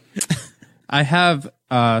 So I have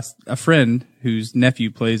a friend whose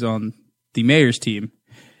nephew plays on the mayor's team,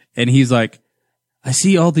 and he's like, I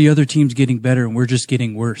see all the other teams getting better and we're just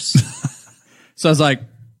getting worse. So I was like,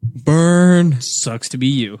 burn. sucks to be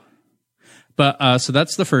you. But so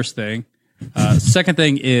that's the first thing. Second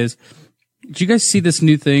thing is, did you guys see this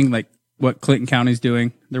new thing, what Clinton County's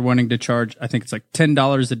doing? They're wanting to charge, I think it's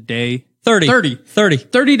 $10 a day.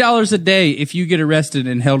 $30 a day if you get arrested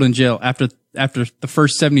and held in jail after after the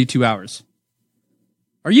first 72 hours.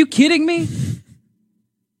 Are you kidding me?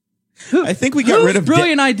 I think we got rid of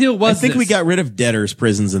brilliant idea was I think this? we got rid of debtors'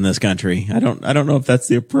 prisons in this country. I don't know if that's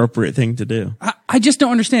the appropriate thing to do. I just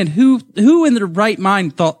don't understand who in their right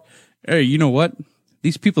mind thought, hey, you know what?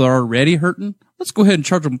 These people are already hurting. Let's go ahead and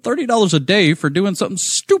charge them $30 a day for doing something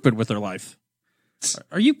stupid with their life.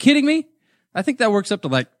 Are you kidding me? I think that works up to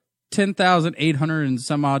like 10,800 and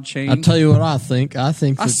some odd change. I'll tell you what I think. I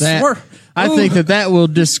think I swear. I think that will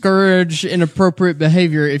discourage inappropriate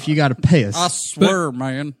behavior if you got to pay us. I swear,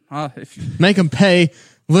 man. Make them pay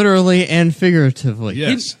literally and figuratively.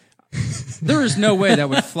 Yes. There is no way that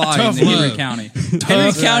would fly Tough in Henry love. County.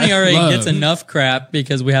 Henry County already love. gets enough crap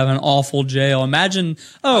because we have an awful jail. Imagine,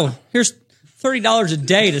 here's $30 a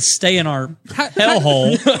day to stay in our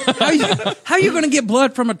hellhole. How are you going to get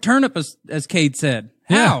blood from a turnip, as Kade said?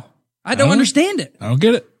 How? Yeah. I don't understand it. I don't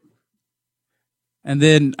get it. And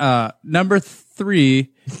then number 3.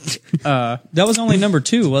 That was only number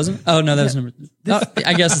 2, wasn't it? Oh, no, that was number...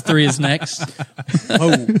 I guess 3 is next.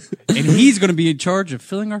 Oh, and he's going to be in charge of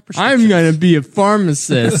filling our prescriptions. I'm going to be a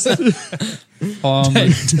pharmacist.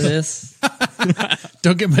 This.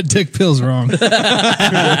 Don't get my dick pills wrong.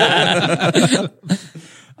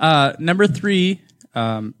 Number 3,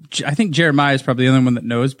 I think Jeremiah is probably the only one that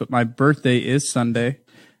knows, but my birthday is Sunday.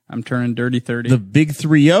 I'm turning dirty 30. The big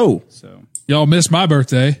 3-0. So Y'all missed my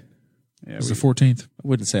birthday. yeah, It's the 14th. I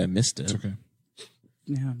wouldn't say I missed it. Okay.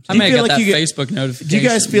 I may feel have got like that you get- Facebook notification. Do you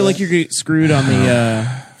guys feel like you're getting screwed on the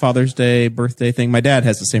Father's Day birthday thing? My dad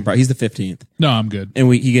has the same problem. He's the 15th, No, I'm good.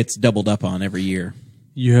 and he gets doubled up on every year.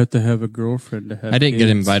 you have to have a girlfriend to have I didn't get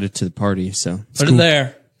kids. invited to the party, so Put it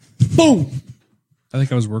there. Boom. I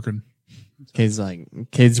think I was working. Kade's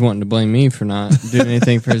wanting to blame me for not doing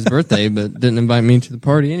anything for his birthday, but didn't invite me to the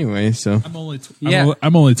party anyway. So I'm only Yeah.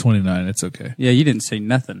 I'm only 29. It's okay. Yeah, you didn't say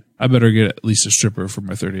nothing. I better get at least a stripper for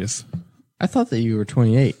my 30th. I thought that you were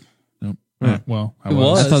 28. Nope. Well, I It was.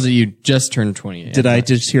 was. I thought that you just turned 28. Did I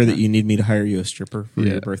just hear that you need me to hire you a stripper for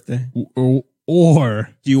Yeah. your birthday? Or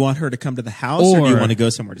Do you want her to come to the house, or do you Or want to go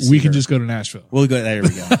somewhere to see we can her? just go to Nashville. We'll go. There we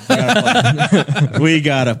go. We got a plan. We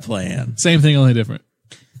got a plan. Same thing, only different.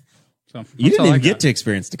 So You that's didn't all even I get got. to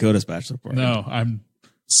experience Dakota's bachelor party. No, I'm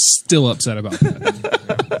still upset about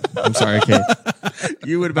that. I'm sorry, Kade.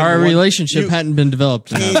 You would have been Our the one- relationship you- hadn't been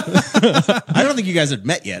developed enough. I don't think you guys had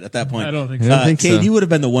met yet at that point. I don't think I so. don't think Kade, so. you would have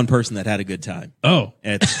been the one person that had a good time Oh,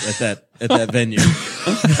 at that venue.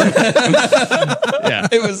 yeah.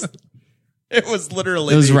 It was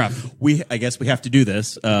literally. It was rough. I guess we have to do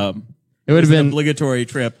this. It would have an been. obligatory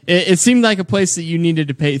trip. It seemed like a place that you needed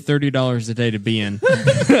to pay $30 a day to be in.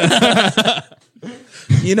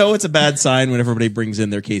 You know, it's a bad sign when everybody brings in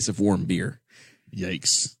their case of warm beer.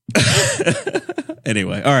 Yikes.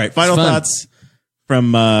 Anyway, all right. Final fun. thoughts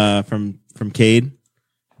from Kade.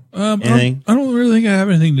 Anything? I don't really think I have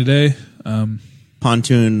anything today.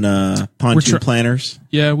 Pontoon try- planners.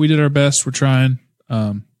 Yeah, we did our best. We're trying.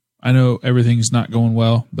 I know everything's not going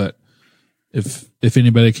well, but if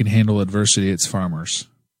anybody can handle adversity, it's farmers.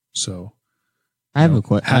 So I have a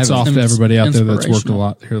question. hats off to everybody out there that's worked a inspirational.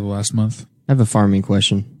 lot here the last month. I have a farming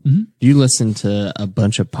question. Mm-hmm. Do you listen to a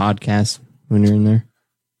bunch of podcasts when you're in there?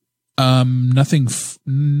 Nothing,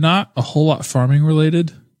 not a whole lot farming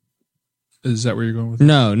related. Is that where you're going with?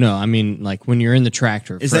 No. I mean, like when you're in the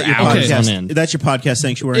tractor Is for that your hours on podcast? end. That's your podcast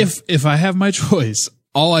sanctuary. If I have my choice,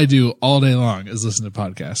 all I do all day long is listen to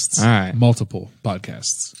podcasts. All right. Multiple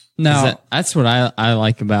podcasts. No, That's what I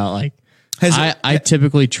like about like. Has- I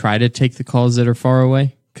typically try to take the calls that are far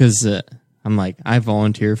away because I'm like I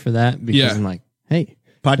volunteer for that because Yeah. I'm like, hey,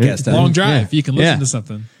 podcast time. Long drive. Yeah. You can listen Yeah. to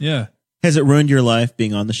something. Yeah. Has it ruined your life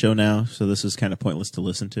being on the show now? So this is kind of pointless to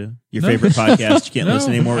listen to. Your favorite podcast, you can't No,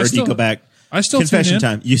 listen anymore, I or do you still- go back? I still Confession tune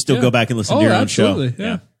in. time. You still Yeah. go back and listen to Oh, your own show. absolutely.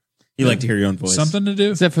 Yeah. You like to hear your own voice. Something to do.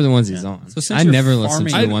 except for the ones he's on. since I you're never listen to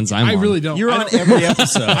farming- the ones I'm on. I really don't. You're I on don't- every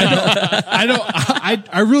episode.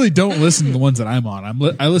 I really don't listen to the ones that I'm on.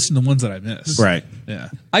 I listen to the ones that I miss. Right. Yeah.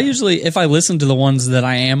 I usually, if I listen to the ones that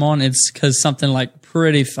I am on, it's because something like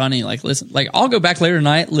pretty funny. Like I'll go back later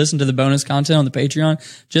tonight, listen to the bonus content on the Patreon,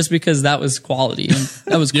 just because that was quality. And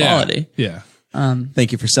that was quality. Yeah.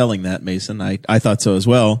 Thank you for selling that, Mason. I thought so as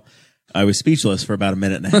well. I was speechless for about a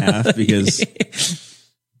minute and a half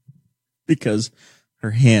because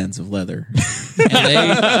her hands of leather. And they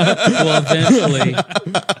will eventually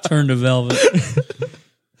turn to velvet.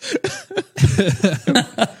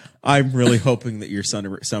 I'm really hoping that your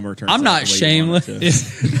summer turns I'm out not the way you want it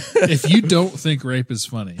shameless. to. If you don't think rape is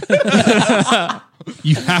funny,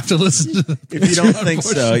 you have to listen to If you don't think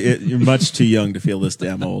so, you're much too young to feel this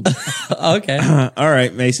damn old. Okay. All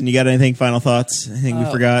right, Mason, you got anything? Final thoughts? Anything we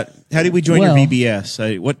forgot? How did we join your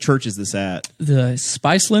VBS? What church is this at? The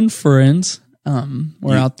Spiceland Friends.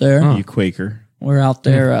 We're out there. You Quaker. We're out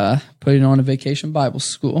there putting on a vacation Bible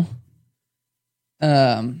school.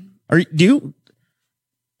 Are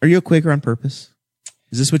you a Quaker on purpose?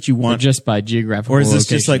 Is this what you Or want? just by geographical Or is this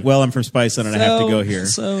location? just like, well, I'm from Spiceland and I have to go here?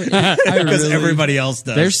 So Because everybody else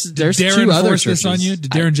does. There's Darren two other force churches. this on you?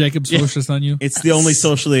 Did Darren Jacobs force this on you? It's the only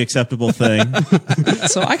socially acceptable thing.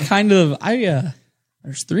 so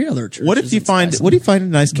there's 3 other churches. What if you in find Spiceland. a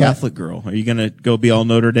nice Catholic girl? Are you going to go be all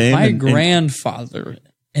Notre Dame? My and grandfather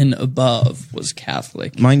and above was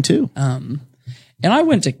Catholic. mine too. And I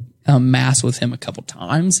went to mass with him a couple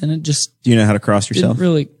times, and it just Do you know how to cross yourself? didn't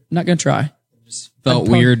really. Not gonna try. Felt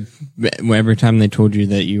weird every time they told you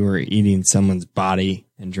that you were eating someone's body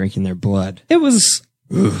and drinking their blood. It was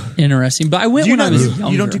interesting, but I went when I was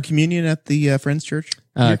younger. You don't do communion at the Friends Church?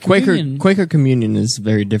 communion- Quaker communion is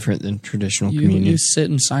very different than traditional communion. You sit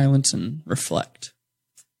in silence and reflect.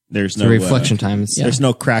 There's It's no a reflection time. It's, There's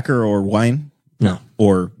no cracker or wine No,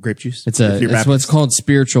 or grape juice. it's If you're what's Baptist. called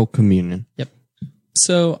spiritual communion. Yep.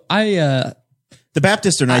 So The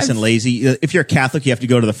Baptists are nice and lazy. If you're a Catholic, you have to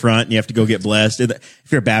go to the front and you have to go get blessed.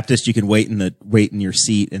 If you're a Baptist, you can wait in your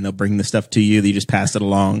seat and they'll bring the stuff to you. You just pass it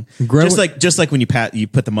along. Just like when you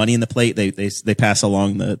put the money in the plate, they pass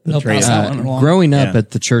along the tray. pass that one along. Growing up Yeah.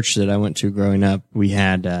 at the church that I went to growing up, we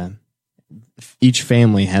had each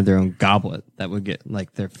family had their own goblet that would get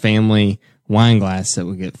like their family wine glass that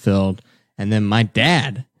would get filled. And then my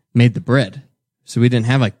dad made the bread. So we didn't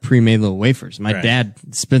have like pre-made little wafers. My dad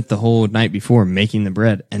spent the whole night before making the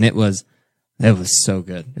bread, and it was so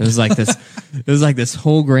good. It was like this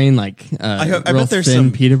whole grain, like I real bet there's thin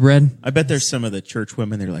some pita bread. I bet there's some of the church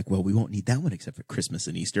women. They're like, well, we won't need that one except for Christmas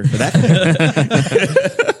and Easter. For that,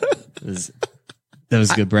 That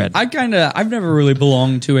was good bread. I've never really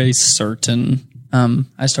belonged to a certain.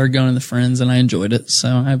 I started going to the Friends and I enjoyed it, so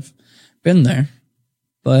I've been there.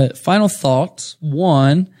 But final thoughts: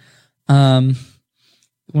 one, when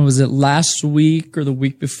was it, last week or the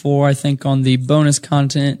week before? I think on the bonus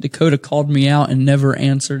content, Dakota called me out and never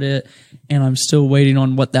answered it, and I'm still waiting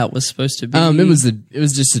on what that was supposed to be. It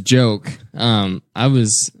was just a joke.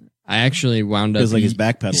 I actually wound up. feels like he's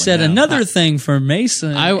backpedaling. You said now. another thing for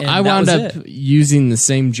Mason. I wound up using the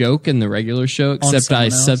same joke in the regular show, except I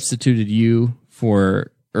someone else. substituted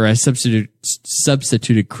I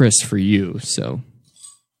substituted Chris for you. So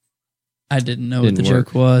I didn't know what didn't the work.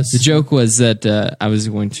 joke was. The joke was that I was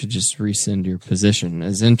going to just rescind your position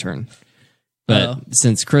as intern. But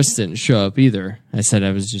since Chris didn't show up either, I said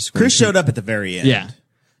I was just going Chris to, showed up at the very end. Yeah.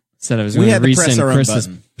 Said I was We going to had to press rescind our own Chris's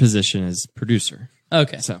button. position as producer.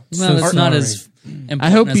 Okay. So It's not as important I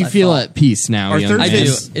hope as you I feel thought. at peace now, Are young man.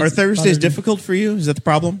 Thursdays do. are It's Thursdays bothered me. difficult for you? Is that the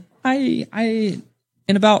problem? I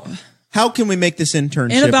in about How can we make this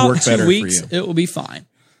internship work better 2 weeks for you? it will be fine.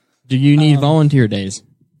 Do you need volunteer days?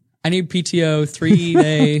 I need PTO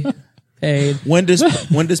 3-day paid. When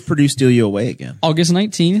does Purdue steal you away again? August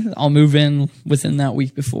 19th. I'll move in within that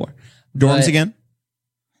week before. Dorms But, again?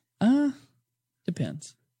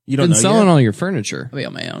 Depends. You don't Been know selling yet? all your furniture. I'll be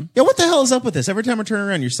on my own. Yeah, what the hell is up with this? Every time I turn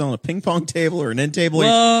around, you're selling a ping pong table or an end table.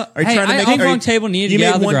 Well, are you hey, trying to make ping are you- pong table needed to you get made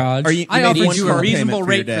out of the one- garage. Are you, I made offered one you car a reasonable payment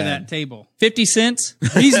rate your for dad. that table. 50 cents?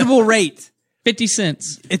 Reasonable rate. 50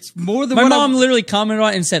 cents. It's more than My what mom literally commented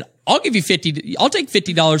on it and said, I'll give you I'll take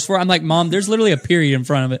 $50 for it. I'm like, Mom, there's literally a period in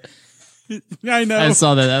front of it. I know. I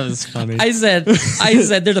saw that. That was funny. I said,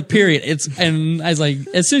 there's a period. And I was like,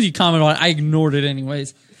 as soon as you comment on it, I ignored it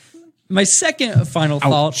anyways. My second final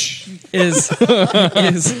thought is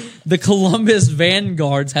the Columbus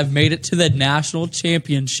Vanguards have made it to the national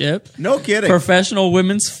championship. No kidding. Professional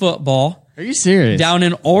women's football Are you serious? down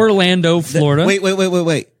in Orlando, Florida.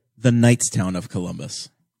 Wait. The Knightstown of Columbus.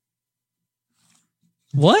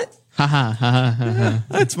 What? Ha ha ha ha ha ha.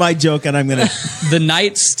 That's my joke, and I'm gonna. The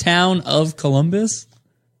Knightstown of Columbus?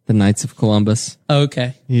 The Knights of Columbus.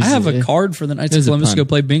 Okay. I have a card for the Knights of There's a Columbus to pun. go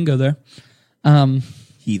play bingo there.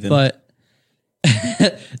 Heathen. But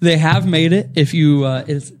they have made it. If you,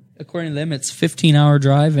 it's according to them, it's 15-hour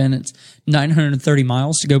drive and it's 930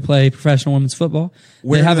 miles to go play professional women's football.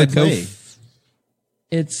 Where they have do a they play?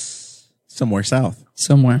 It's Somewhere south.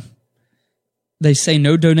 somewhere. They say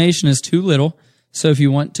no donation is too little. So if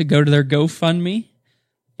you want to go to their GoFundMe,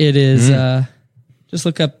 it is just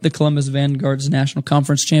look up the Columbus Vanguard's National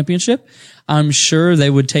Conference Championship. I'm sure they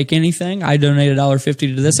would take anything. I donate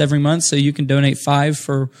 $1.50 to this every month, so you can donate $5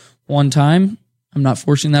 for one time. I'm not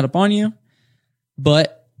forcing that upon you,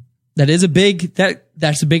 but that's a big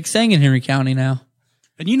thing in Henry County now.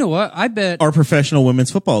 And you know what? I bet Our professional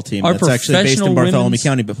women's football team that's actually based in Bartholomew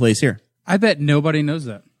County but plays here. I bet nobody knows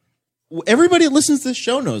that. Everybody that listens to this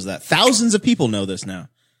show knows that. Thousands of people know this now.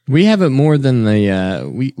 We have it more than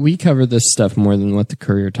we cover this stuff more than what the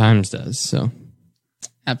Courier-Times does. So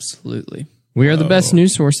Absolutely. we are the best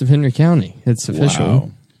news source of Henry County. It's official.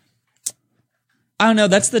 Wow. I don't know.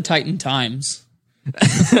 That's the Titan Times.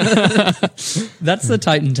 That's the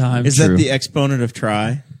Titan Times. Is that the exponent of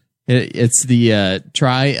Tri? It's the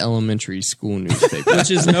Tri Elementary School newspaper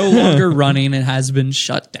which is no longer running and has been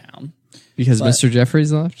shut down. because Mr.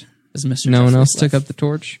 Jeffries left. As Mr. No one Jeffries else left. took up the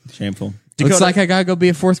torch. Shameful. Looks like I gotta go be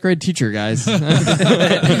a 4th grade teacher, guys.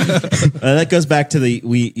 That goes back to the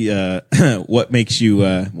what makes you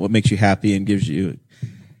happy and gives you.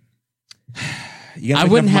 You I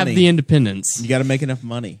wouldn't have the independence. You got to make enough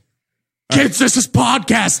money. Kids, this is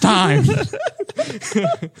podcast time.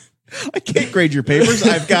 I can't grade your papers.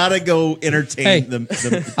 I've got to go entertain them.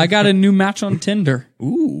 I got a new match on Tinder.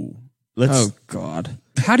 Ooh, let's. Oh God,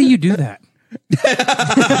 How do you do that?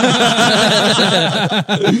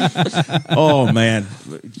 Oh man,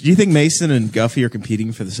 do you think Mason and Guffey are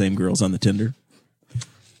competing for the same girls on the Tinder?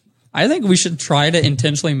 I think we should try to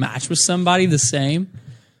intentionally match with somebody the same,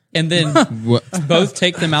 and then both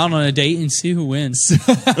take them out on a date and see who wins.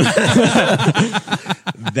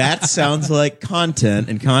 That sounds like content,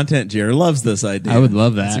 and Content Jer loves this idea. I would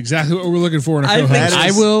love That's that. exactly what we're looking for in a I co-host. think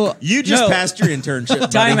I will. You just No. passed your internship.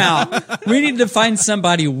 buddy. Time out. We need to find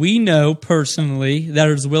somebody we know personally that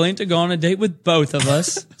is willing to go on a date with both of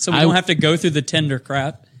us, so we don't have to go through the Tinder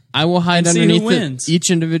crap. I will hide And see who underneath wins.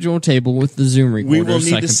 each individual table with the Zoom We recorder will so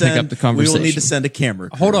need I to can send. pick up the We conversation. will need to send a camera.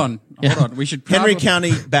 crew. Hold on. We should Henry probably-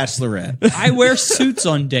 County Bachelorette. I wear suits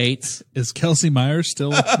on dates. Is Kelsey Myers still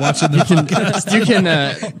watching the podcast? You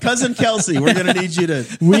can. Cousin Kelsey, we're going to need you to.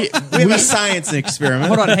 We have a science experiment.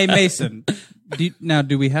 Hold on. Hey, Mason.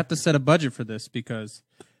 Do we have to set a budget for this? Because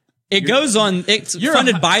It goes on. It's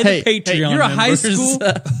funded by the Patreon. you're a high members. school.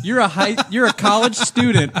 You're a college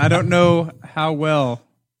student. I don't know how well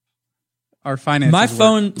our finances My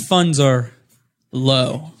work. funds are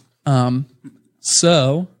low.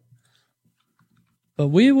 But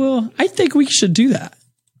we will. I think we should do that.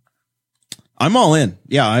 I'm all in.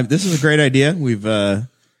 Yeah, this is a great idea. We've Guffey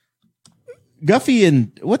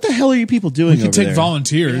and what the hell are you people doing We can over take there?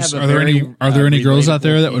 volunteers. We have Are a there any? very, Are there any girls out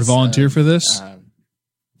there that relatable would piece volunteer of, for this?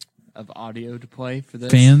 Of audio to play for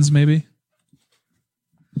this. Fans, maybe.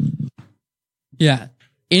 Yeah.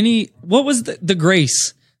 What was the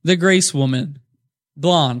Grace? The Grace woman,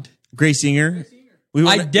 blonde. Grace Singer.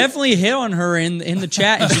 I definitely hit on her in the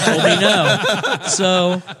chat, and she told me no.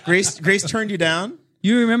 So Grace turned you down.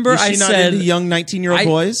 you remember Is she I not said into young 19-year-old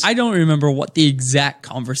boys? I don't remember what the exact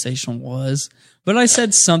conversation was, but I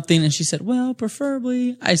said something, and she said, "Well,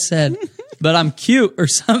 preferably." I said, "But I'm cute" or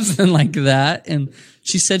something like that, and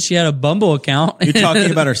she said she had a Bumble account. You're talking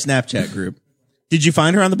about our Snapchat group. Did you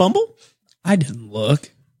find her on the Bumble? I didn't look.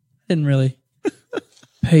 Didn't really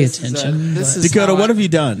pay attention. This is Dakota, how what have you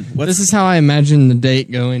done? This is how I imagine the date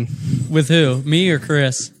going. With who? Me or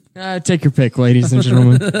Chris? Take your pick, ladies and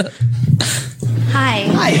gentlemen. Hi.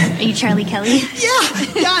 Hi. Are you Charlie Kelly?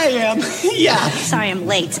 Yeah, I am. Yeah. Sorry I'm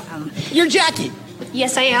late. You're Jackie.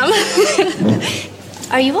 Yes, I am.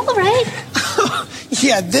 Are you all right?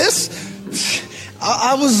 Yeah, this.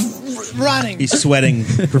 I was running. He's sweating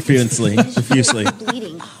profusely.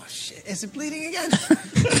 Bleeding. Oh, shit. Is it bleeding again?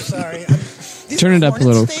 I'm sorry. These Turn it up a hornet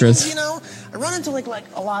little, stings, Chris. You know, I run into like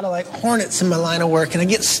a lot of hornets in my line of work, and I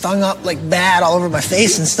get stung up bad all over my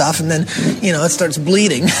face and stuff, and then it starts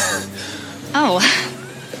bleeding. Oh,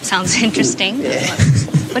 sounds interesting.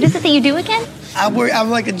 What is it that you do again? I'm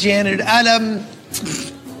like a janitor. I'm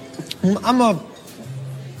a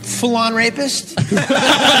full-on rapist.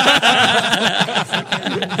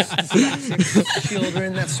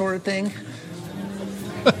 Children, that sort of thing.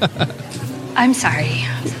 I'm sorry.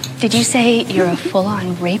 Did you say you're a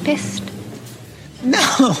full-on rapist?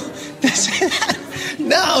 No.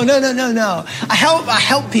 No. I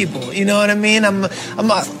help people. You know what I mean? I'm a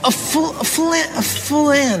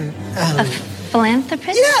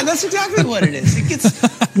Philanthropist? Yeah, that's exactly what it is. It gets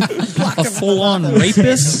A full-on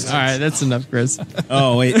rapist? All right, that's enough, Chris.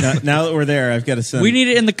 Oh, wait. Now that we're there, I've got to send. We need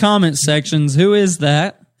it in the comment sections. Who is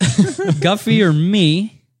that? Guffey or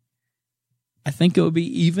me? I think it would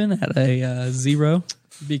be even at a 0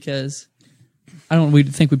 because I don't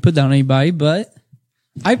think we put down anybody, but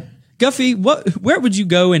Guffey, where would you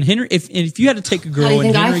go in Henry if you had to take a girl How do you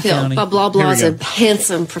in think Henry I feel? County? Blah, blah, Here we is a go.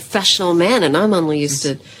 handsome professional man, and I'm only used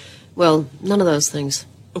to, well, none of those things.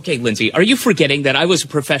 Okay, Lindsay, are you forgetting that I was a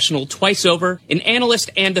professional twice over, an analyst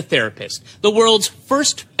and a therapist, the world's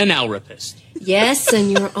first analrapist? Yes,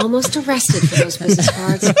 and you were almost arrested for those business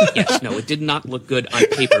cards. Yes, no, it did not look good on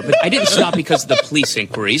paper, but I didn't stop because of the police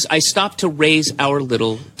inquiries. I stopped to raise our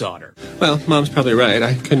little daughter. Well, Mom's probably right.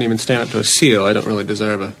 I couldn't even stand up to a seal. I don't really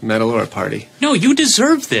deserve a medal or a party. No, you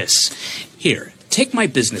deserve this. Here, take my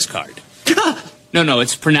business card. No,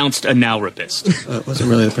 it's pronounced analrapist. It wasn't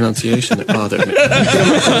really the pronunciation that bothered me.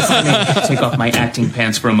 Take off my acting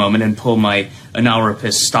pants for a moment and pull my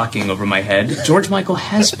analrapist stocking over my head. George Michael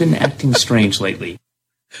has been acting strange lately.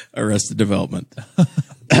 Arrested Development.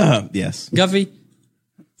 Yes. Guffey,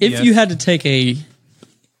 if you had to take a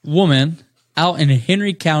woman out in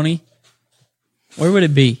Henry County, where would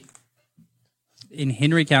it be? In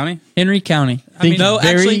Henry County? Henry County.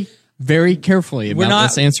 Think very carefully about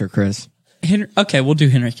this answer, Chris. Okay, we'll do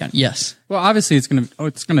Henry County. Yes. Well, obviously it's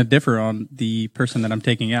gonna differ on the person that I'm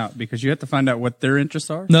taking out because you have to find out what their interests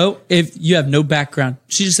are. No, if you have no background.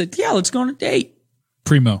 She just said, "Yeah, let's go on a date."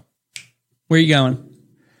 Primo. Where are you going?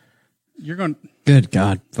 You're going. Good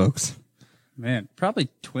God, folks. Man, probably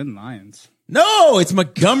Twin Lions. No, it's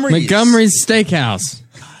Montgomery's. Montgomery's Steakhouse.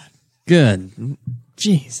 Good.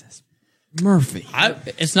 Jesus. Murphy.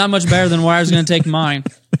 It's not much better than where I was going to take mine.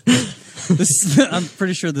 I'm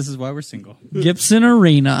pretty sure this is why we're single. Gibson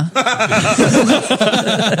Arena. The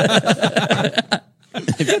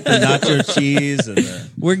nacho cheese and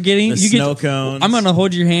the snow cones. I'm gonna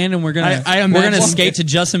hold your hand and we're gonna skate to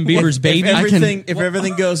Justin Bieber's Baby. If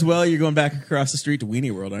everything goes well, you're going back across the street to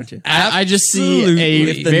Weenie World, aren't you? I just see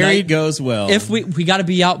if the night goes well. If we got to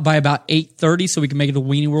be out by about 8:30 so we can make it to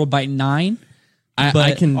Weenie World by 9.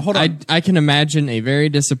 I can imagine a very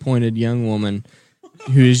disappointed young woman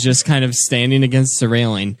who is just kind of standing against the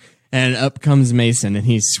railing, and up comes Mason, and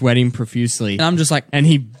he's sweating profusely. And I'm just like, and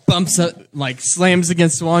he bumps up, like slams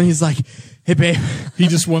against the wall, and he's like, "Hey, babe, he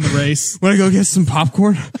just won the race. Want to go get some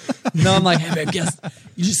popcorn?" No, I'm like, "Hey, babe, guess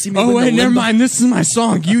you just see me." Oh wait, never mind. This is my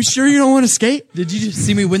song. You sure you don't want to skate? Did you just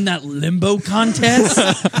see me win that limbo contest?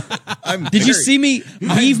 Did you see me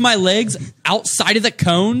leave my legs outside of the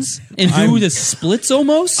cones and do the splits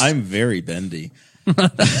almost? I'm very bendy.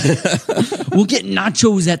 We'll get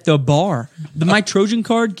nachos at the bar. My Trojan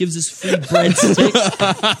card gives us free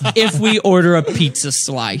breadsticks if we order a pizza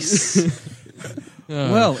slice.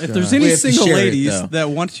 Well, if there's any single ladies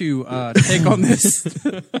that want to take on this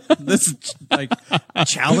like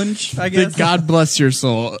challenge, I guess. God bless your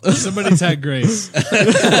soul. Somebody's had grace.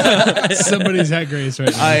 Somebody's had grace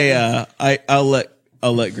right now. I'll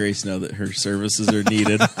let Grace know that her services are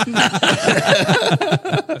needed.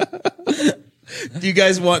 Do you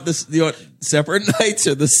guys want this? Do you want separate nights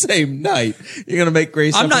or the same night? You're gonna make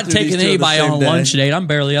Grace. I'm not taking anybody on a lunch date. I'm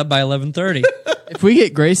barely up by 11:30. If we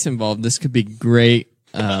get Grace involved, this could be great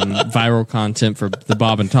viral content for the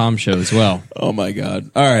Bob and Tom show as well. Oh my God!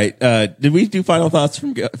 All right, did we do final thoughts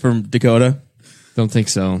from Dakota? Don't think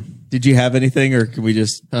so. Did you have anything, or can we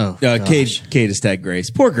just? Kade has tagged Grace.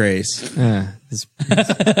 Poor Grace. This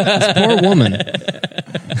poor woman.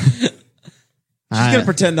 She's going to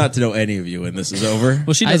pretend not to know any of you when this is over.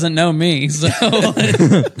 Well, she doesn't know me, so.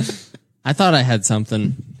 I thought I had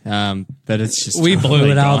something, but it's just we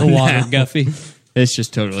blew it out of the water, Guffey. It's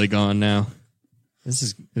just totally gone now. It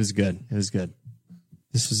was good. It was good.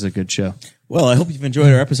 This was a good show. Well, I hope you've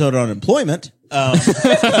enjoyed our episode on employment.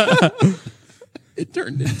 It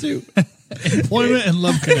turned into employment and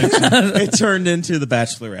love connection. It turned into the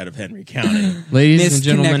Bachelorette of Henry County. Ladies and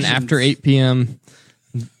gentlemen, after 8 p.m.,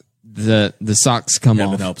 the socks come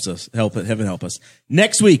off. Heaven help us.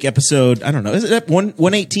 Next week, episode, I don't know, is it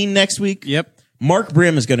 118 next week? Yep. Mark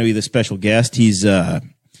Brim is going to be the special guest. He's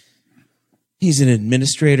an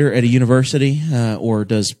administrator at a university, or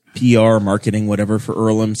does PR, marketing, whatever for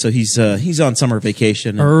Earlham. So he's on summer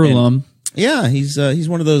vacation. Earlham. Yeah, he's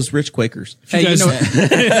one of those rich Quakers. Hey, you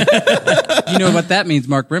know what that means?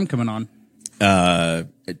 Mark Brim coming on.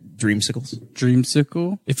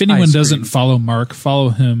 Dreamsicle. If anyone doesn't follow Mark,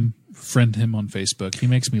 follow him. Friend him on Facebook. He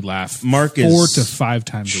makes me laugh. Mark 4 to 5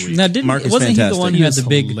 times a week. Now, wasn't he the one who had the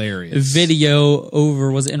big video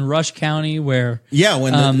over? Was it in Rush County where? Yeah,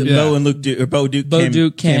 when Bo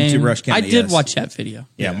Duke came to Rush County. I did watch that video.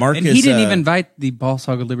 Yeah, Mark and he didn't even invite the Boss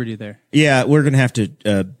Hog of Liberty there. Yeah, we're gonna have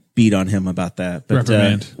to beat on him about that. But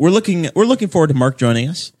we're looking forward to Mark joining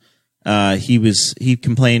us. He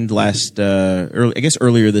complained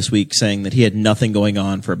earlier this week, saying that he had nothing going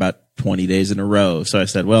on for about 20 days in a row. So I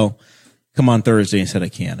said, well, come on Thursday. He said, I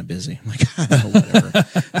can't, I'm busy. I'm like, whatever.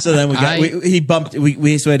 So then we had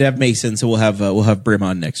to have Mason. So we'll have Brim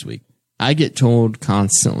on next week. I get told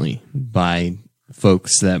constantly by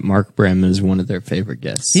folks that Mark Brehm is one of their favorite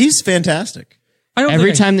guests. He's fantastic.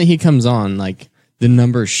 Every time that he comes on, like the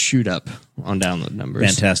numbers shoot up on download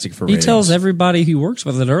numbers. Fantastic for He ratings. tells everybody he works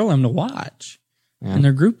with at Earlham to watch in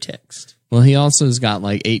their group text. Well, he also has got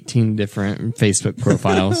like 18 different Facebook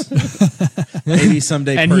profiles. Maybe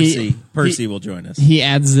someday And Percy will join us. He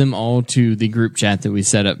adds them all to the group chat that we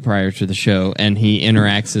set up prior to the show, and he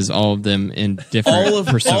interacts as all of them in different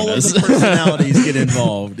personas. All of the personalities get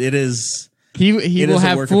involved. It is. He It will is a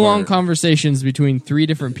have work of full-on art. conversations between 3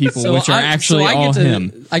 different people, which are actually all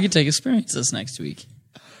him. I get to experience this next week.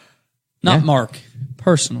 Not Mark,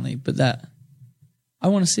 personally, but that. I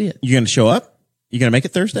want to see it. You going to show up? You going to make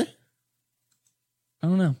it Thursday? I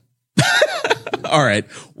don't know. All right.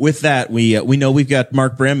 With that, we know we've got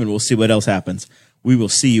Mark Brehm, and we'll see what else happens. We will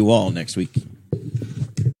see you all next week.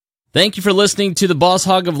 Thank you for listening to the Boss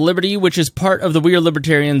Hog of Liberty, which is part of the We Are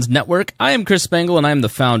Libertarians Network. I am Chris Spangle, and I am the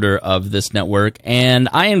founder of this network, and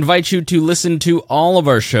I invite you to listen to all of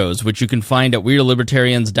our shows, which you can find at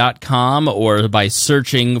wearelibertarians.com or by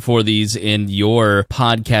searching for these in your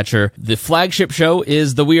podcatcher. The flagship show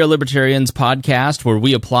is the We Are Libertarians podcast, where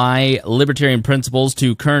we apply libertarian principles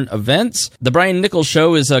to current events. The Brian Nichols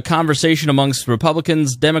Show is a conversation amongst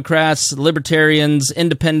Republicans, Democrats, Libertarians,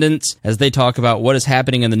 Independents, as they talk about what is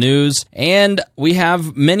happening in the news. And we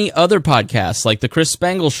have many other podcasts like The Chris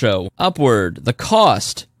Spangle Show, Upward, The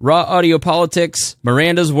Cost, Raw Audio Politics,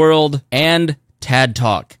 Miranda's World, and Tad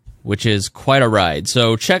Talk, which is quite a ride.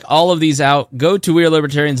 So check all of these out. Go to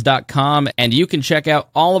wearelibertarians.com and you can check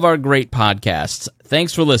out all of our great podcasts.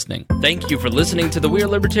 Thanks for listening. Thank you for listening to the We Are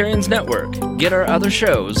Libertarians Network. Get our other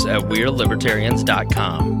shows at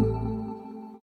wearelibertarians.com.